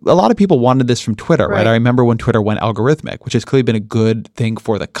mean, a lot of people wanted this from Twitter, right? I remember when Twitter went algorithmic, which has clearly been a good thing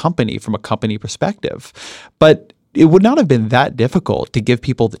for the company from a company perspective. But it would not have been that difficult to give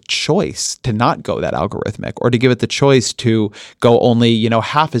people the choice to not go that algorithmic, or to give it the choice to go only,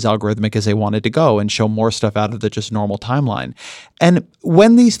 half as algorithmic as they wanted to go and show more stuff out of the just normal timeline. And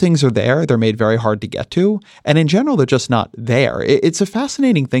when these things are there, they're made very hard to get to. And in general, they're just not there. It's a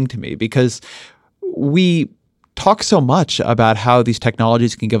fascinating thing to me because we talk so much about how these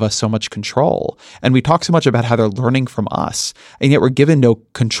technologies can give us so much control. And we talk so much about how they're learning from us. And yet we're given no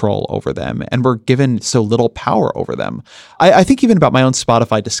control over them. And we're given so little power over them. I think even about my own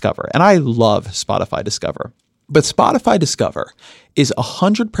Spotify Discover. And I love Spotify Discover. But Spotify Discover is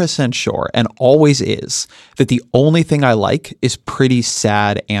 100% sure, and always is, that the only thing I like is pretty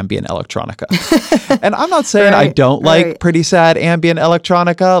sad ambient electronica. And I'm not saying I don't like pretty sad ambient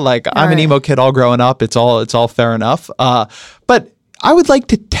electronica. Like, I'm an emo kid all growing up. It's all fair enough. But I would like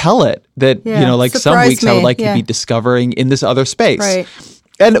to tell it that, some weeks I would like to be discovering in this other space. Right.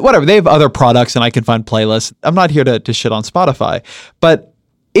 And whatever, they have other products and I can find playlists. I'm not here to shit on Spotify, but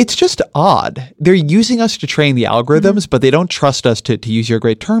it's just odd. They're using us to train the algorithms, but they don't trust us, to use your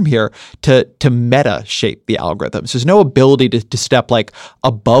great term here, to meta shape the algorithms. There's no ability to step like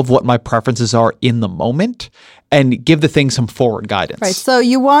above what my preferences are in the moment and give the thing some forward guidance. Right. So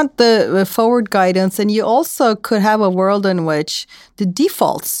you want the forward guidance, and you also could have a world in which the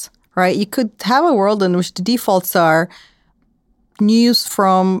defaults, right? You could have a world in which the defaults are news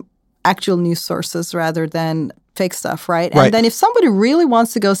from actual news sources rather than fake stuff, right? And then if somebody really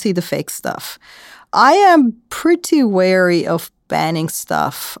wants to go see the fake stuff, I am pretty wary of banning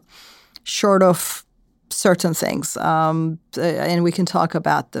stuff short of certain things. And we can talk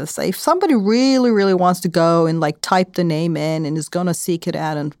about this. If somebody really, really wants to go and like type the name in and is going to seek it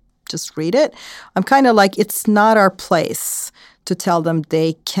out and just read it, I'm kind of like, it's not our place to tell them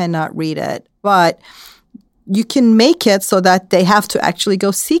they cannot read it. But you can make it so that they have to actually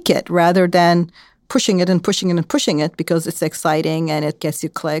go seek it rather than pushing it and pushing it and pushing it because it's exciting and it gets you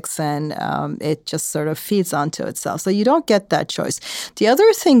clicks and it just sort of feeds onto itself. So you don't get that choice. The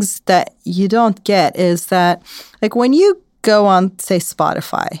other things that you don't get is that, like, when you go on, say,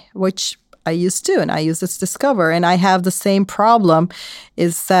 Spotify, which I used to, and I use this Discover, and I have the same problem,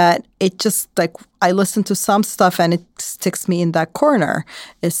 is that it just, like, I listen to some stuff and it sticks me in that corner.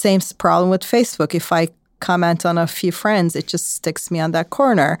 The same problem with Facebook. If I comment on a few friends, it just sticks me on that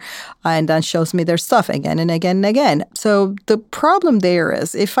corner and then shows me their stuff again and again and again. So the problem there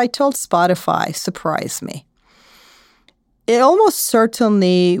is, if I told Spotify, surprise me, it almost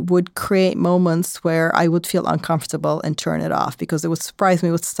certainly would create moments where I would feel uncomfortable and turn it off because it would surprise me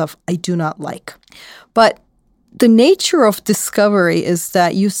with stuff I do not like. But the nature of discovery is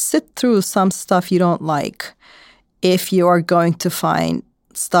that you sit through some stuff you don't like if you are going to find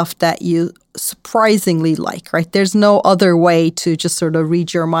stuff that you surprisingly like, right? There's no other way to just sort of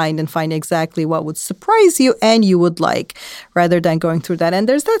read your mind and find exactly what would surprise you and you would like, rather than going through that. And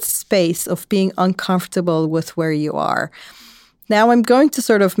there's that space of being uncomfortable with where you are. Now, I'm going to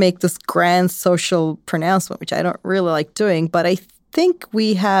sort of make this grand social pronouncement, which I don't really like doing, but I think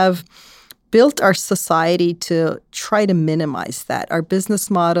we have built our society to try to minimize that. Our business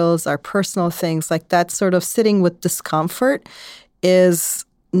models, our personal things, like that sort of sitting with discomfort is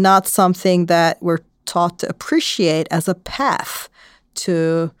not something that we're taught to appreciate as a path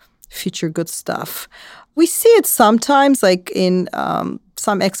to future good stuff. We see it sometimes, like in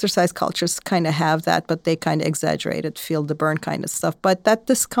some exercise cultures kind of have that, but they kind of exaggerate it, feel the burn kind of stuff. But that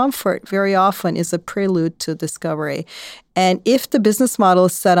discomfort very often is a prelude to discovery. And if the business model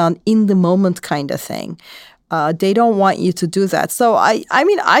is set on in-the-moment kind of thing, they don't want you to do that. So, I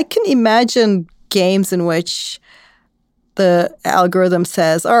mean, I can imagine games in which the algorithm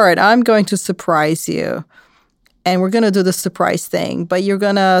says, all right, I'm going to surprise you and we're going to do the surprise thing, but you're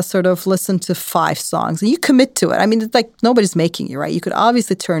going to sort of listen to 5 songs and you commit to it. I mean, it's like nobody's making you, right? You could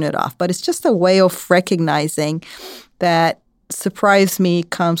obviously turn it off, but it's just a way of recognizing that surprise me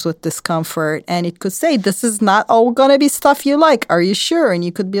comes with discomfort. And it could say, this is not all going to be stuff you like. Are you sure? And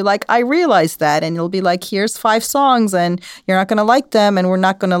you could be like, I realize that. And it'll be like, here's 5 songs and you're not going to like them. And we're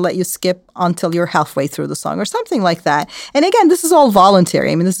not going to let you skip until you're halfway through the song or something like that. And again, this is all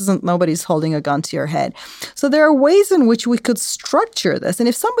voluntary. I mean, this isn't, nobody's holding a gun to your head. So there are ways in which we could structure this. And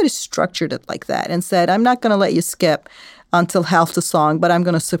if somebody structured it like that and said, I'm not going to let you skip until half the song, but I'm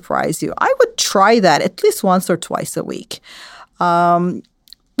going to surprise you, I would try that at least once or twice a week.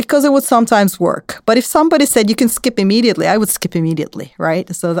 Because it would sometimes work. But if somebody said you can skip immediately, I would skip immediately,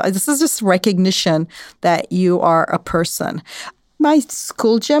 right? So this is just recognition that you are a person. My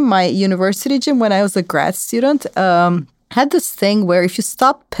school gym, my university gym, when I was a grad student, had this thing where if you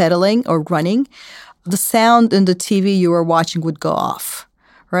stopped pedaling or running, the sound in the TV you were watching would go off,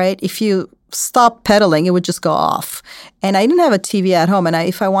 right? If you stop pedaling, it would just go off. And I didn't have a TV at home. And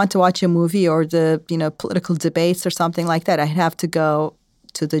if I want to watch a movie or the political debates or something like that, I'd have to go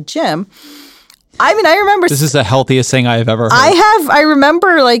to the gym. I mean, I remember this is the healthiest thing I have ever heard. I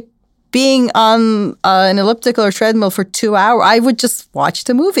remember like being on an elliptical or treadmill for 2 hours. I would just watch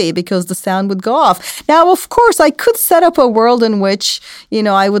the movie because the sound would go off. Now, of course, I could set up a world in which,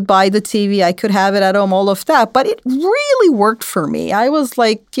 I would buy the TV, I could have it at home, all of that. But it really worked for me. I was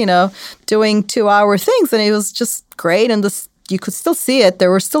like, doing 2-hour things, and it was just great. And you could still see it.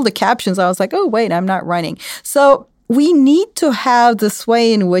 There were still the captions. I was like, oh, wait, I'm not running. So we need to have this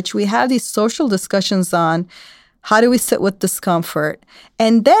way in which we have these social discussions on how do we sit with discomfort?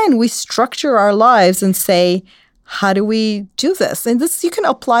 And then we structure our lives and say, how do we do this? And you can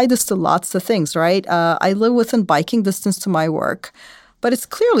apply this to lots of things, right? I live within biking distance to my work, but it's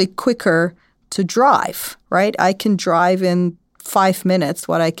clearly quicker to drive, right? I can drive in 5 minutes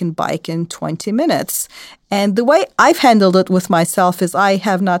what I can bike in 20 minutes. And the way I've handled it with myself is I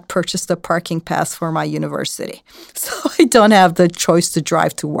have not purchased a parking pass for my university. So I don't have the choice to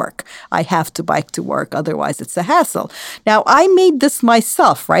drive to work. I have to bike to work. Otherwise, it's a hassle. Now, I made this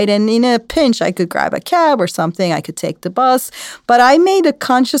myself, right? And in a pinch, I could grab a cab or something. I could take the bus. But I made a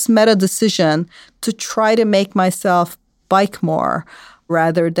conscious meta decision to try to make myself bike more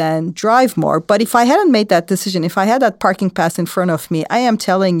rather than drive more. But if I hadn't made that decision, if I had that parking pass in front of me, I am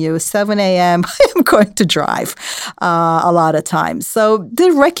telling you, 7 a.m., I am going to drive a lot of times. So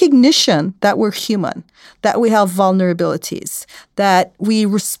the recognition that we're human, that we have vulnerabilities, that we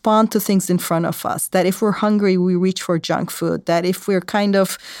respond to things in front of us, that if we're hungry, we reach for junk food, that if we're kind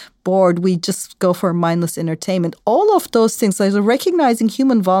of bored, we just go for mindless entertainment. All of those things, like recognizing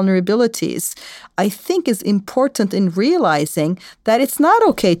human vulnerabilities, I think is important in realizing that it's not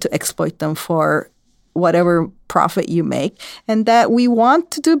okay to exploit them for whatever profit you make, and that we want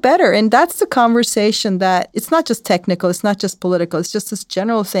to do better. And that's the conversation that it's not just technical, it's not just political, it's just this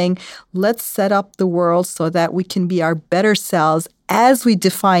general thing. Let's set up the world so that we can be our better selves as we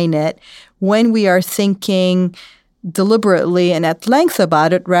define it when we are thinking deliberately and at length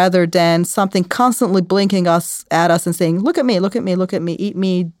about it, rather than something constantly blinking at us and saying, look at me, look at me, look at me, eat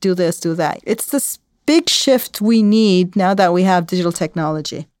me, do this, do that. It's this big shift we need now that we have digital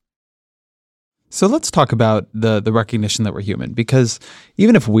technology. So let's talk about the recognition that we're human, because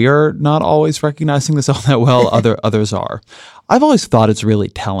even if we're not always recognizing this all that well, others are. I've always thought it's really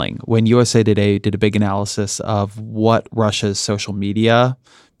telling when USA Today did a big analysis of what Russia's social media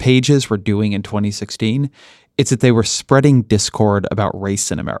pages were doing in 2016. It's that they were spreading discord about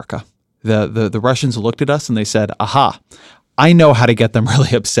race in America. The Russians looked at us and they said, aha, I know how to get them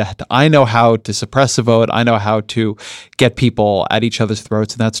really upset. I know how to suppress a vote. I know how to get people at each other's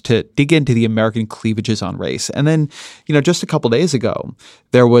throats, and that's to dig into the American cleavages on race. And then, just a couple days ago,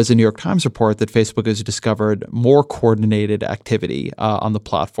 there was a New York Times report that Facebook has discovered more coordinated activity on the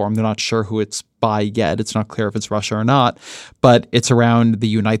platform. They're not sure who it's by yet. It's not clear if it's Russia or not, but it's around the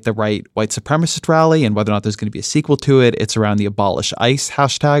Unite the Right white supremacist rally and whether or not there's going to be a sequel to it. It's around the Abolish ICE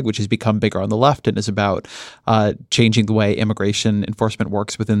hashtag, which has become bigger on the left and is about changing the way immigration enforcement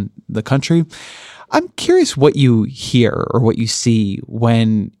works within the country. I'm curious what you hear or what you see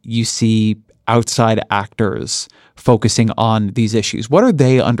when you see outside actors focusing on these issues. What are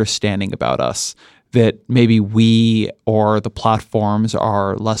they understanding about us that maybe we or the platforms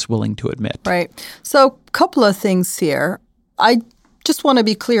are less willing to admit? Right. So a couple of things here. I just want to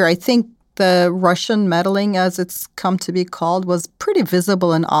be clear. I think the Russian meddling, as it's come to be called, was pretty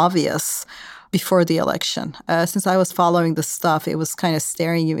visible and obvious before the election. Since I was following the stuff, it was kind of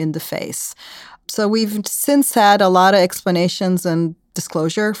staring you in the face. So we've since had a lot of explanations and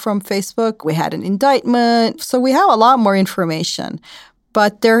disclosure from Facebook. We had an indictment. So we have a lot more information.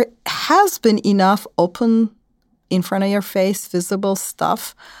 But there has been enough open, in front of your face, visible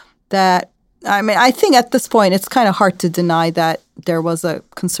stuff that, I think at this point it's kind of hard to deny that there was a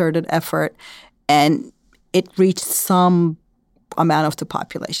concerted effort and it reached some amount of the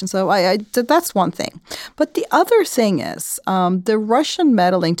population. So that's one thing. But the other thing is the Russian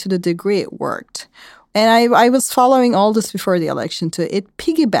meddling, to the degree it worked, and I was following all this before the election too, it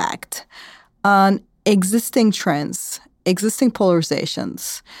piggybacked on existing trends, existing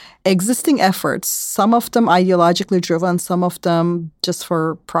polarizations, existing efforts, some of them ideologically driven, some of them just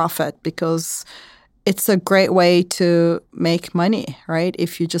for profit, because it's a great way to make money, right?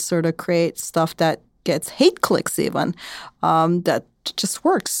 If you just sort of create stuff that gets hate clicks even, that just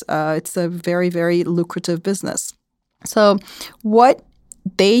works. It's a very, very lucrative business. So what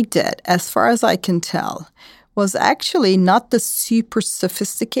they did, as far as I can tell, was actually not the super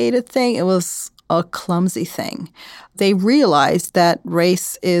sophisticated thing. It was a clumsy thing. They realized that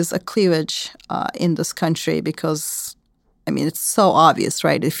race is a cleavage in this country because, I mean, it's so obvious,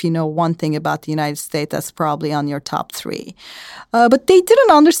 right? If you know one thing about the United States, that's probably on your top 3. But they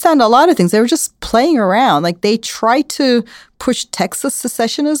didn't understand a lot of things. They were just playing around. Like they tried to push Texas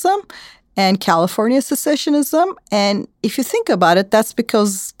secessionism and California secessionism. And if you think about it, that's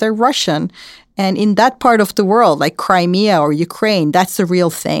because they're Russian. And in that part of the world, like Crimea or Ukraine, that's a real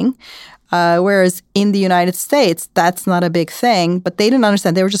thing. Whereas in the United States, that's not a big thing. But they didn't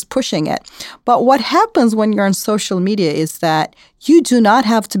understand. They were just pushing it. But what happens when you're on social media is that you do not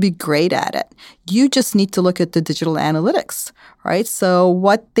have to be great at it. You just need to look at the digital analytics, right? So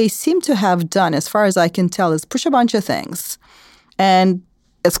what they seem to have done, as far as I can tell, is push a bunch of things. And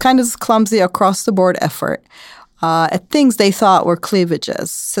it's kind of this clumsy across-the-board effort at things they thought were cleavages,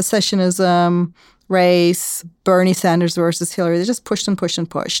 secessionism, race, Bernie Sanders versus Hillary. They just pushed and pushed and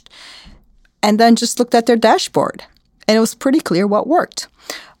pushed. And then just looked at their dashboard. And it was pretty clear what worked.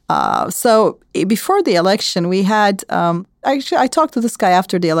 So before the election, we had actually, I talked to this guy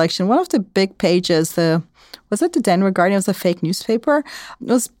after the election. One of the big pages, was it the Denver Guardian? It was a fake newspaper. It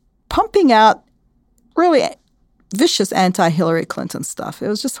was pumping out really vicious anti-Hillary Clinton stuff. It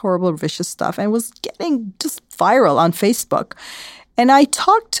was just horrible, vicious stuff. And it was getting just viral on Facebook. And I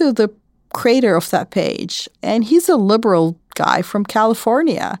talked to the creator of that page, and he's a liberal guy from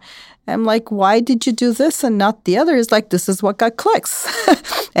California. I'm like, why did you do this and not the other? He's like, this is what got clicks.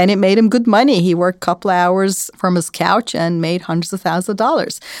 And it made him good money. He worked a couple of hours from his couch and made hundreds of thousands of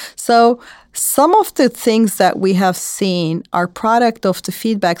dollars. So some of the things that we have seen are product of the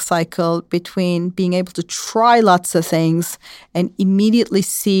feedback cycle between being able to try lots of things and immediately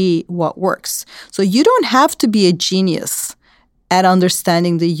see what works. So you don't have to be a genius at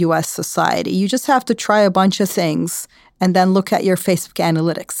understanding the U.S. society. You just have to try a bunch of things and then look at your Facebook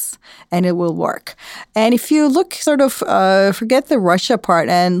analytics, and it will work. And if you look forget the Russia part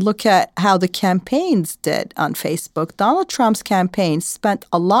and look at how the campaigns did on Facebook, Donald Trump's campaign spent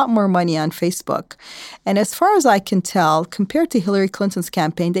a lot more money on Facebook. And as far as I can tell, compared to Hillary Clinton's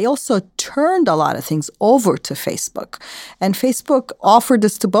campaign, they also turned a lot of things over to Facebook. And Facebook offered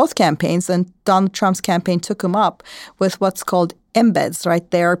this to both campaigns, and Donald Trump's campaign took them up with what's called embeds,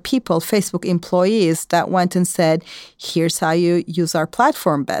 right? There are people, Facebook employees, that went and said, here's how you use our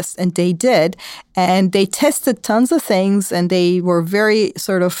platform best. And they did. And they tested tons of things, and they were very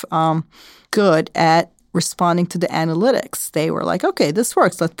good at responding to the analytics. They were like, okay, this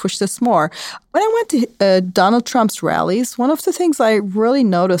works. Let's push this more. When I went to Donald Trump's rallies, one of the things I really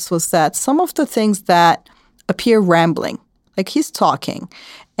noticed was that some of the things that appear rambling, like he's talking,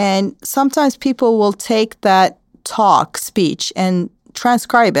 and sometimes people will take that speech and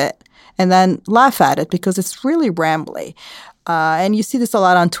transcribe it and then laugh at it because it's really rambly. And you see this a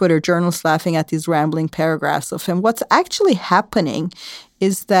lot on Twitter, journalists laughing at these rambling paragraphs of him. What's actually happening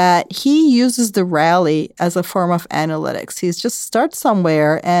is that he uses the rally as a form of analytics. He just starts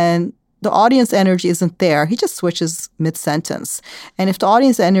somewhere and the audience energy isn't there. He just switches mid-sentence. And if the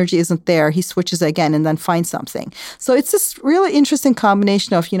audience energy isn't there, he switches again and then finds something. So it's this really interesting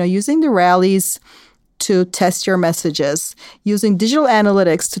combination of, using the rallies to test your messages, using digital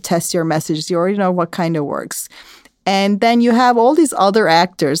analytics to test your messages. You already know what kind of works. And then you have all these other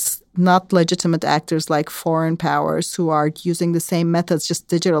actors, not legitimate actors like foreign powers who are using the same methods just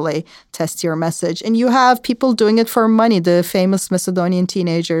digitally test your message. And you have people doing it for money, the famous Macedonian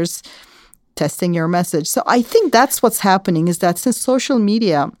teenagers testing your message. So I think that's what's happening, is that since social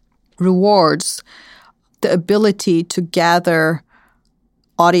media rewards the ability to gather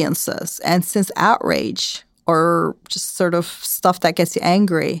audiences, and since outrage or just sort of stuff that gets you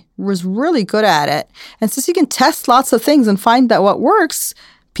angry was really good at it, and since you can test lots of things and find that what works,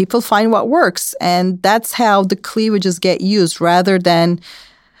 people find what works. And that's how the cleavages get used, rather than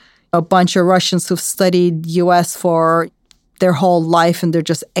a bunch of Russians who've studied U.S. for their whole life and they're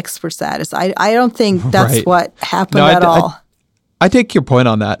just experts at it. I don't think that's right. What happened at all. I take your point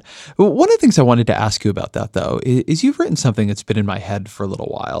on that. One of the things I wanted to ask you about that, though, is you've written something that's been in my head for a little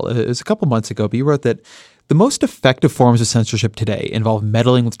while. It was a couple months ago, but you wrote that the most effective forms of censorship today involve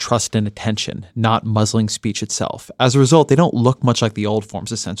meddling with trust and attention, not muzzling speech itself. As a result, they don't look much like the old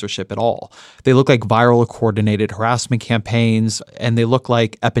forms of censorship at all. They look like viral or coordinated harassment campaigns, and they look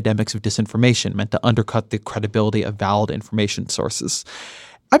like epidemics of disinformation meant to undercut the credibility of valid information sources.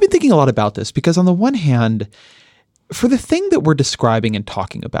 I've been thinking a lot about this because on the one hand, For the thing that we're describing and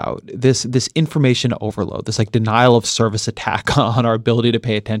talking about, this information overload, this like denial of service attack on our ability to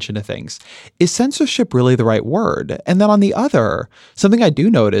pay attention to things, is censorship really the right word? And then on the other, something I do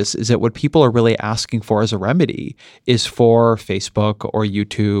notice is that what people are really asking for as a remedy is for Facebook or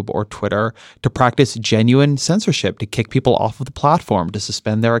YouTube or Twitter to practice genuine censorship, to kick people off of the platform, to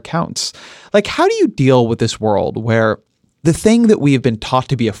suspend their accounts. Like, how do you deal with this world where the thing that we have been taught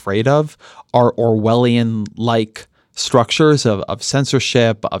to be afraid of are Orwellian-like structures of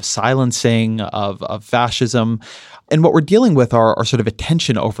censorship, of silencing, of fascism. And what we're dealing with are sort of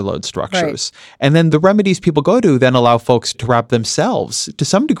attention overload structures. Right. And then the remedies people go to then allow folks to wrap themselves to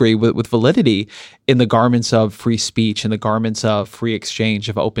some degree with validity in the garments of free speech, in the garments of free exchange,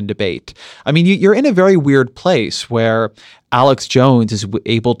 of open debate. I mean, you're in a very weird place where Alex Jones is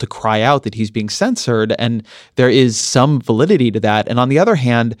able to cry out that he's being censored, and there is some validity to that. And on the other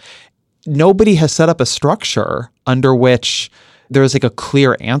hand, nobody has set up a structure under which there's like a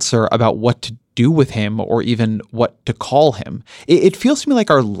clear answer about what to do with him or even what to call him. It feels to me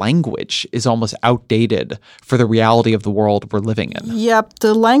like our language is almost outdated for the reality of the world we're living in. Yep,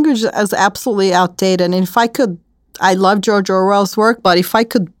 the language is absolutely outdated. And if I could, I love George Orwell's work, but if I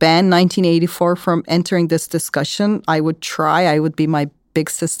could ban 1984 from entering this discussion, I would try. I would be my big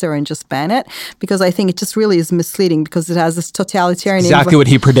sister and just ban it, because I think it just really is misleading because it has this totalitarian... Exactly what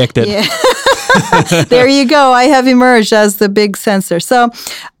he predicted. Yeah. There you go. I have emerged as the big censor. So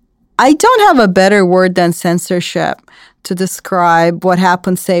I don't have a better word than censorship to describe what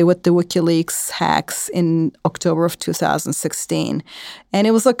happened, say, with the WikiLeaks hacks in October of 2016. And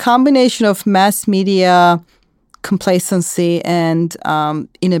it was a combination of mass media complacency and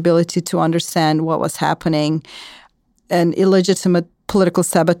inability to understand what was happening, and illegitimate political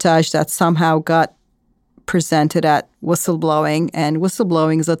sabotage that somehow got presented at whistleblowing. And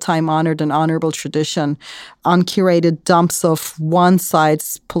whistleblowing is a time-honored and honorable tradition. Uncurated dumps of one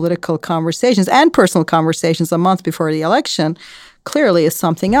side's political conversations and personal conversations a month before the election clearly is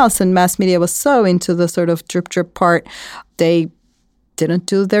something else. And mass media was so into the sort of drip part, they didn't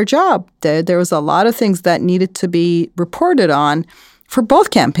do their job. There was a lot of things that needed to be reported on for both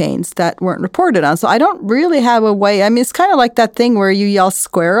campaigns that weren't reported on. So I don't really have a way. I mean, it's kind of like that thing where you yell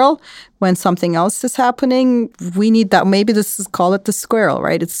squirrel when something else is happening. We need that. Maybe this is, call it the squirrel,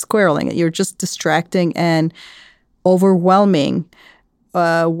 right? It's squirreling. You're just distracting and overwhelming.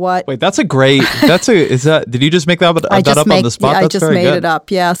 Wait, that's a great, did you just make that up on the spot? Yeah, that's I just made it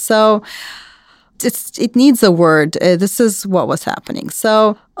up. Yeah. So it needs a word. This is what was happening.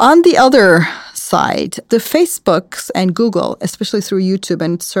 So on the other side, the Facebooks and Google, especially through YouTube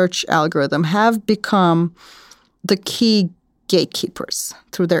and search algorithm, have become the key gatekeepers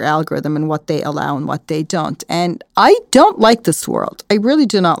through their algorithm and what they allow and what they don't. And I don't like this world. I really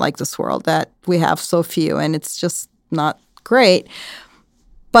do not like this world that we have so few, and it's just not great.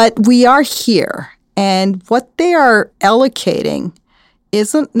 But we are here, and what they are allocating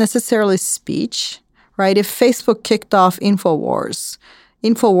isn't necessarily speech, right? If Facebook kicked off InfoWars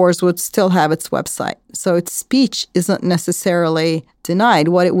would still have its website. So its speech isn't necessarily denied.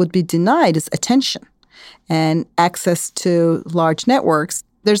 What it would be denied is attention and access to large networks.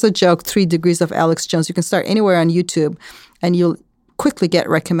 There's a joke, 3 Degrees of Alex Jones. You can start anywhere on YouTube and you'll quickly get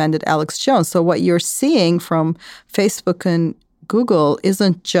recommended Alex Jones. So what you're seeing from Facebook and Google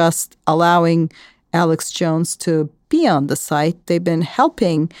isn't just allowing Alex Jones to be on the site. They've been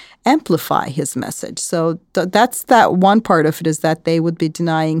helping amplify his message. So that's that one part of it, is that they would be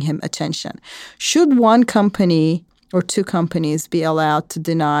denying him attention. Should one company or 2 companies be allowed to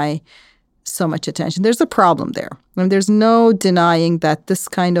deny so much attention? There's a problem there. And there's no denying that this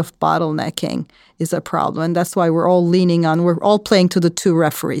kind of bottlenecking is a problem. And that's why we're all playing to the 2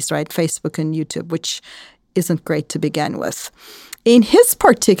 referees, right? Facebook and YouTube, which isn't great to begin with. In his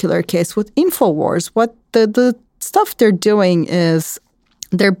particular case with InfoWars, what the stuff they're doing is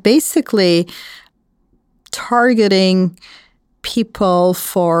they're basically targeting people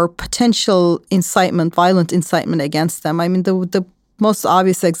for potential incitement, violent incitement against them. I mean, the most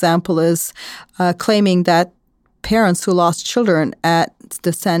obvious example is claiming that parents who lost children at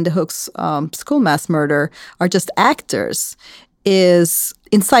the Sandy Hook's school mass murder are just actors, is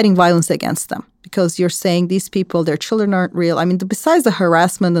inciting violence against them. Because you're saying these people, their children aren't real. I mean, besides the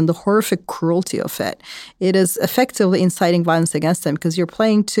harassment and the horrific cruelty of it, it is effectively inciting violence against them, because you're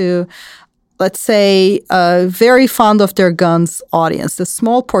playing to, let's say, a very fond of their guns audience. A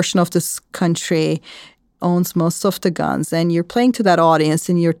small portion of this country owns most of the guns, and you're playing to that audience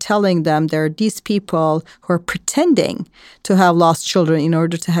and you're telling them there are these people who are pretending to have lost children in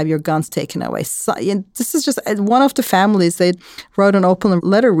order to have your guns taken away. So, this is just one of the families. They wrote an open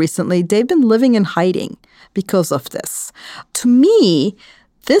letter recently. They've been living in hiding because of this. To me,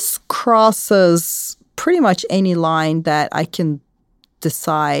 this crosses pretty much any line that I can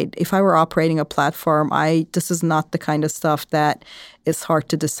decide. If I were operating a platform, this is not the kind of stuff that is hard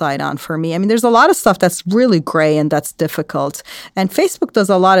to decide on for me. I mean, there's a lot of stuff that's really gray and that's difficult. And Facebook does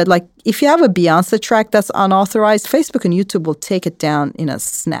a lot of, like, if you have a Beyonce track that's unauthorized, Facebook and YouTube will take it down in a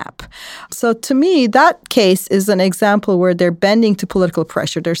snap. So to me, that case is an example where they're bending to political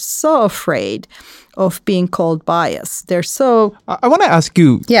pressure. They're so afraid of being called biased. They're so... I want to ask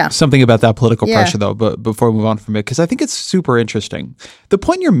you something about that political pressure, though, but before we move on from it, because I think it's super interesting. The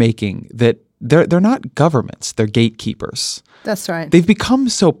point you're making that they're not governments, they're gatekeepers. That's right. They've become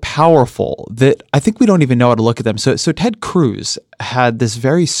so powerful that I think we don't even know how to look at them. So Ted Cruz had this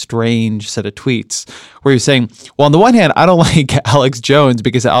very strange set of tweets where he was saying, well, on the one hand, I don't like Alex Jones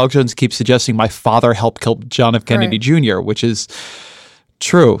because Alex Jones keeps suggesting my father helped kill John F. Kennedy Jr., which is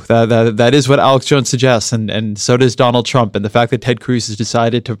true. That is what Alex Jones suggests, and so does Donald Trump. And the fact that Ted Cruz has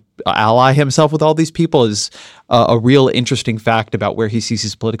decided to ally himself with all these people is a real interesting fact about where he sees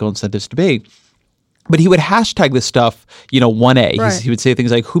his political incentives to be. But he would hashtag this stuff, 1A. Right. He would say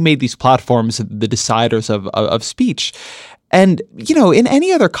things like, who made these platforms the deciders of speech? And, in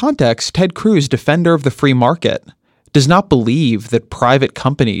any other context, Ted Cruz, defender of the free market, does not believe that private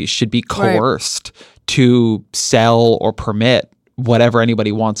companies should be coerced to sell or permit whatever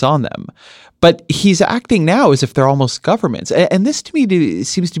anybody wants on them. But he's acting now as if they're almost governments. And this, to me,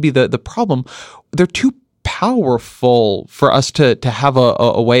 seems to be the problem. They're too powerful for us to have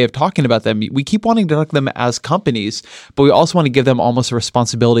a way of talking about them. We keep wanting to look at them as companies, but we also want to give them almost the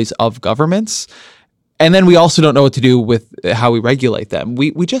responsibilities of governments. And then we also don't know what to do with how we regulate them.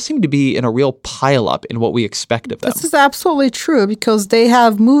 We just seem to be in a real pileup in what we expect of them. This is absolutely true because they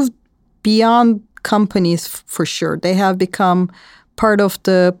have moved beyond companies for sure. They have become part of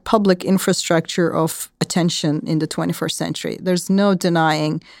the public infrastructure of attention in the 21st century. There's no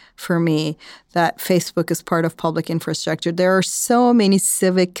denying for me that Facebook is part of public infrastructure. There are so many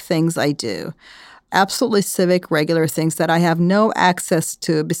civic things I do, absolutely civic, regular things that I have no access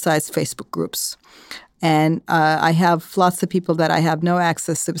to besides Facebook groups. And I have lots of people that I have no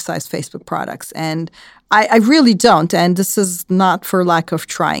access to besides Facebook products. And I really don't. And this is not for lack of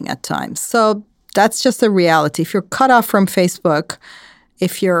trying at times. So that's just a reality. If you're cut off from Facebook,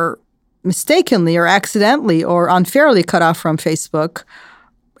 if you're mistakenly or accidentally or unfairly cut off from Facebook,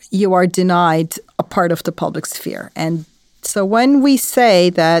 you are denied a part of the public sphere. And so when we say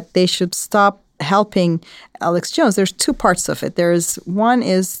that they should stop helping Alex Jones, there's two parts of it. One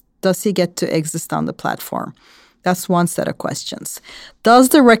is, does he get to exist on the platform? That's one set of questions. Does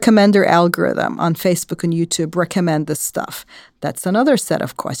the recommender algorithm on Facebook and YouTube recommend this stuff? That's another set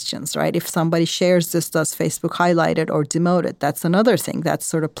of questions, right? If somebody shares this, does Facebook highlight it or demote it? That's another thing. That's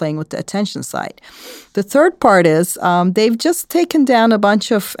sort of playing with the attention side. The third part is they've just taken down a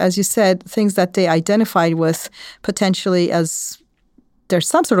bunch of, as you said, things that they identified with potentially as there's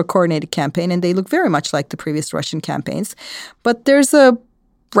some sort of coordinated campaign, and they look very much like the previous Russian campaigns. But there's a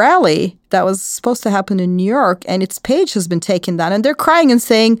rally that was supposed to happen in New York, and its page has been taken down, and they're crying and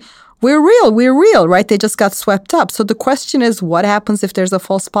saying, we're real, right? They just got swept up. So the question is, what happens if there's a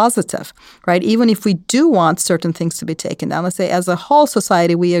false positive, right? Even if we do want certain things to be taken down, let's say as a whole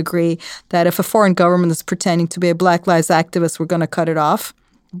society, we agree that if a foreign government is pretending to be a Black Lives activist, we're going to cut it off.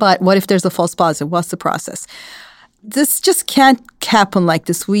 But what if there's a false positive? What's the process? This just can't happen like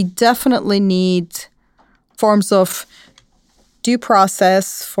this. We definitely need forms of due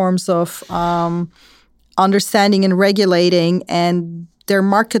process, forms of understanding and regulating, and their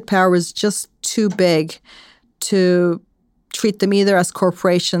market power is just too big to treat them either as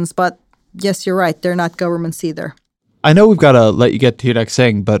corporations. But yes, you're right, they're not governments either. I know we've got to let you get to your next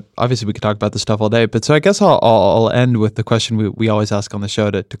thing, but obviously we could talk about this stuff all day. But so I guess I'll end with the question we always ask on the show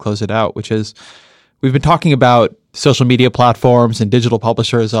to close it out, which is, we've been talking about social media platforms and digital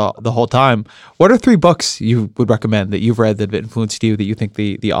publishers the whole time. What are 3 books you would recommend that you've read that have influenced you that you think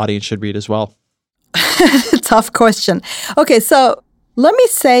the audience should read as well? Tough question. Okay, so let me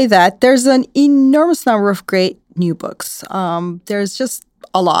say that there's an enormous number of great new books. There's just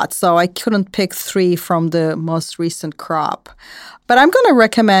a lot, so I couldn't pick 3 from the most recent crop. But I'm going to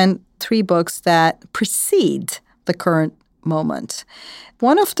recommend 3 books that precede the current moment.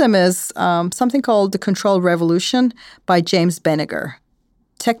 One of them is something called The Control Revolution by James Beniger,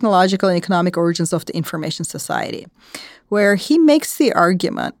 Technological and Economic Origins of the Information Society, where he makes the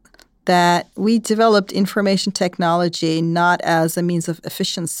argument that we developed information technology not as a means of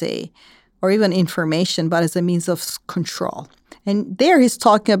efficiency or even information, but as a means of control. And there he's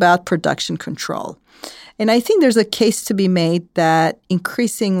talking about production control. And I think there's a case to be made that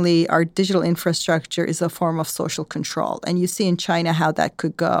increasingly our digital infrastructure is a form of social control. And you see in China how that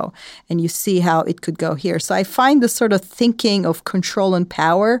could go, and you see how it could go here. So I find this sort of thinking of control and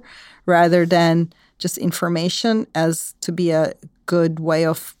power rather than just information as to be a good way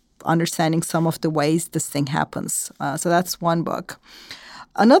of understanding some of the ways this thing happens. So that's one book.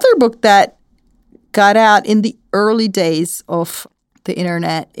 Another book that got out in the early days of the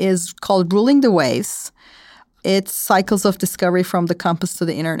internet is called Ruling the Waves. It's Cycles of Discovery from the Compass to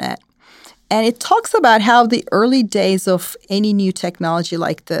the Internet. And it talks about how the early days of any new technology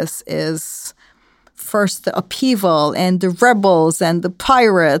like this is first the upheaval and the rebels and the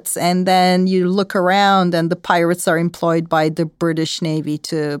pirates, and then you look around and the pirates are employed by the British Navy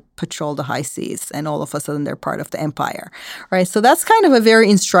to patrol the high seas, and all of a sudden they're part of the empire, right? So that's kind of a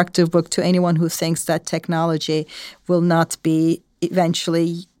very instructive book to anyone who thinks that technology will not be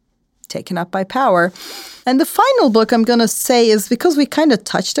eventually taken up by power. And the final book I'm going to say is, because we kind of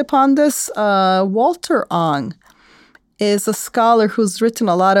touched upon this, Walter Ong is a scholar who's written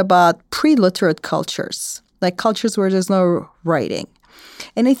a lot about pre-literate cultures, like cultures where there's no writing.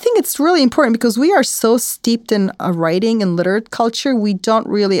 And I think it's really important because we are so steeped in a writing and literate culture, we don't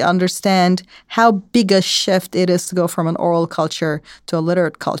really understand how big a shift it is to go from an oral culture to a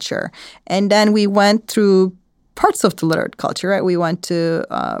literate culture. And then we went through parts of the literate culture, right? We went to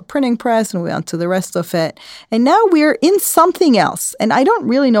printing press and we went to the rest of it. And now we're in something else. And I don't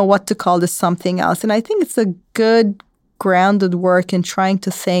really know what to call this something else. And I think it's a good grounded work in trying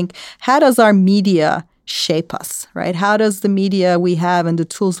to think, how does our media shape us, right? How does the media we have and the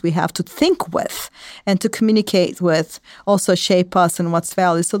tools we have to think with and to communicate with also shape us and what's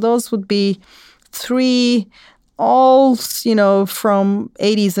value? So those would be three, all, from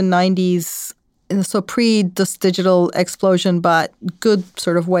 80s and 90s, so pre this digital explosion, but good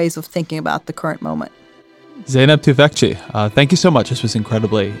sort of ways of thinking about the current moment. Zeynep Tufekci, thank you so much. This was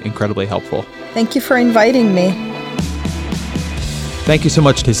incredibly, incredibly helpful. Thank you for inviting me. Thank you so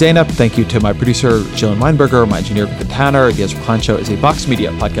much to Zeynep. Thank you to my producer, Jillian Weinberger, my engineer, Vincent Tanner. The Ezra Klein Show is a Vox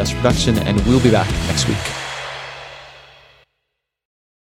Media podcast production, and we'll be back next week.